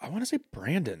with. I want to say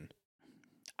Brandon.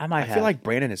 I feel like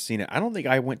Brandon has seen it. I don't think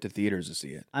I went to theaters to see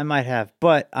it. I might have,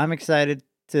 but I'm excited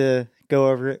to go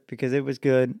over it because it was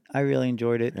good. I really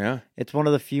enjoyed it. Yeah. It's one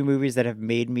of the few movies that have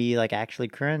made me actually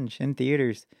cringe in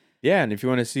theaters. Yeah, and if you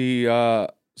want to see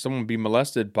someone be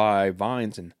molested by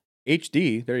vines in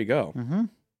HD, there you go. Mm-hmm.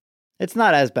 It's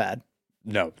not as bad.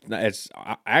 No, it's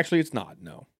not.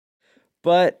 No.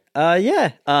 But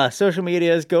social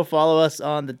medias, go follow us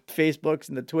on the Facebooks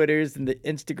and the Twitters and the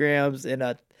Instagrams and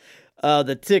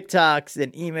the TikToks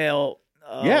and email.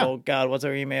 Oh, God, what's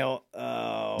our email?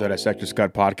 The Dissector's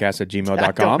Cut podcast @gmail.com.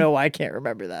 I don't know why I can't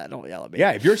remember that. Don't yell at me.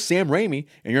 Yeah, if you're Sam Raimi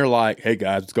and you're like, hey,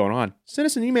 guys, what's going on? Send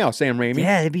us an email, Sam Raimi.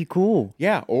 Yeah, it'd be cool.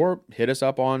 Yeah, or hit us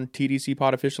up on TDC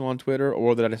Pod Official on Twitter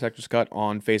or the Dissector's Cut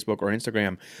on Facebook or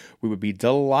Instagram. We would be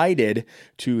delighted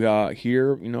to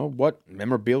hear, what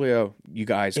memorabilia you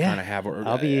guys kind of have. Or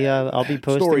I'll be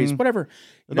posting stories, whatever.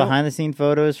 Behind-the-scene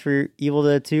photos for Evil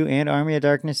Dead 2 and Army of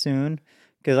Darkness soon.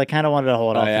 Because I kind of wanted to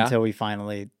hold off until we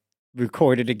finally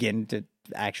recorded again to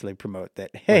actually promote that.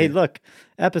 Hey, look,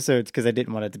 episodes, because I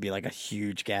didn't want it to be a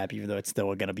huge gap, even though it's still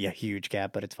going to be a huge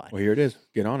gap, but it's fine. Well, here it is.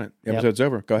 Get on it. The episode's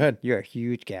over. Go ahead. You're a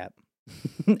huge gap.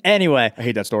 Anyway. I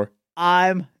hate that store.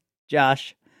 I'm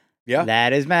Josh. Yeah.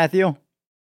 That is Matthew.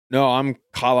 No, I'm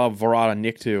Kala Varada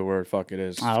Nick too, where the fuck it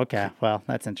is. Oh, okay. Well,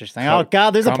 that's interesting. Oh,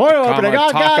 God, there's a portal opening.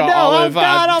 Oh, God, no. Oh,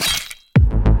 God.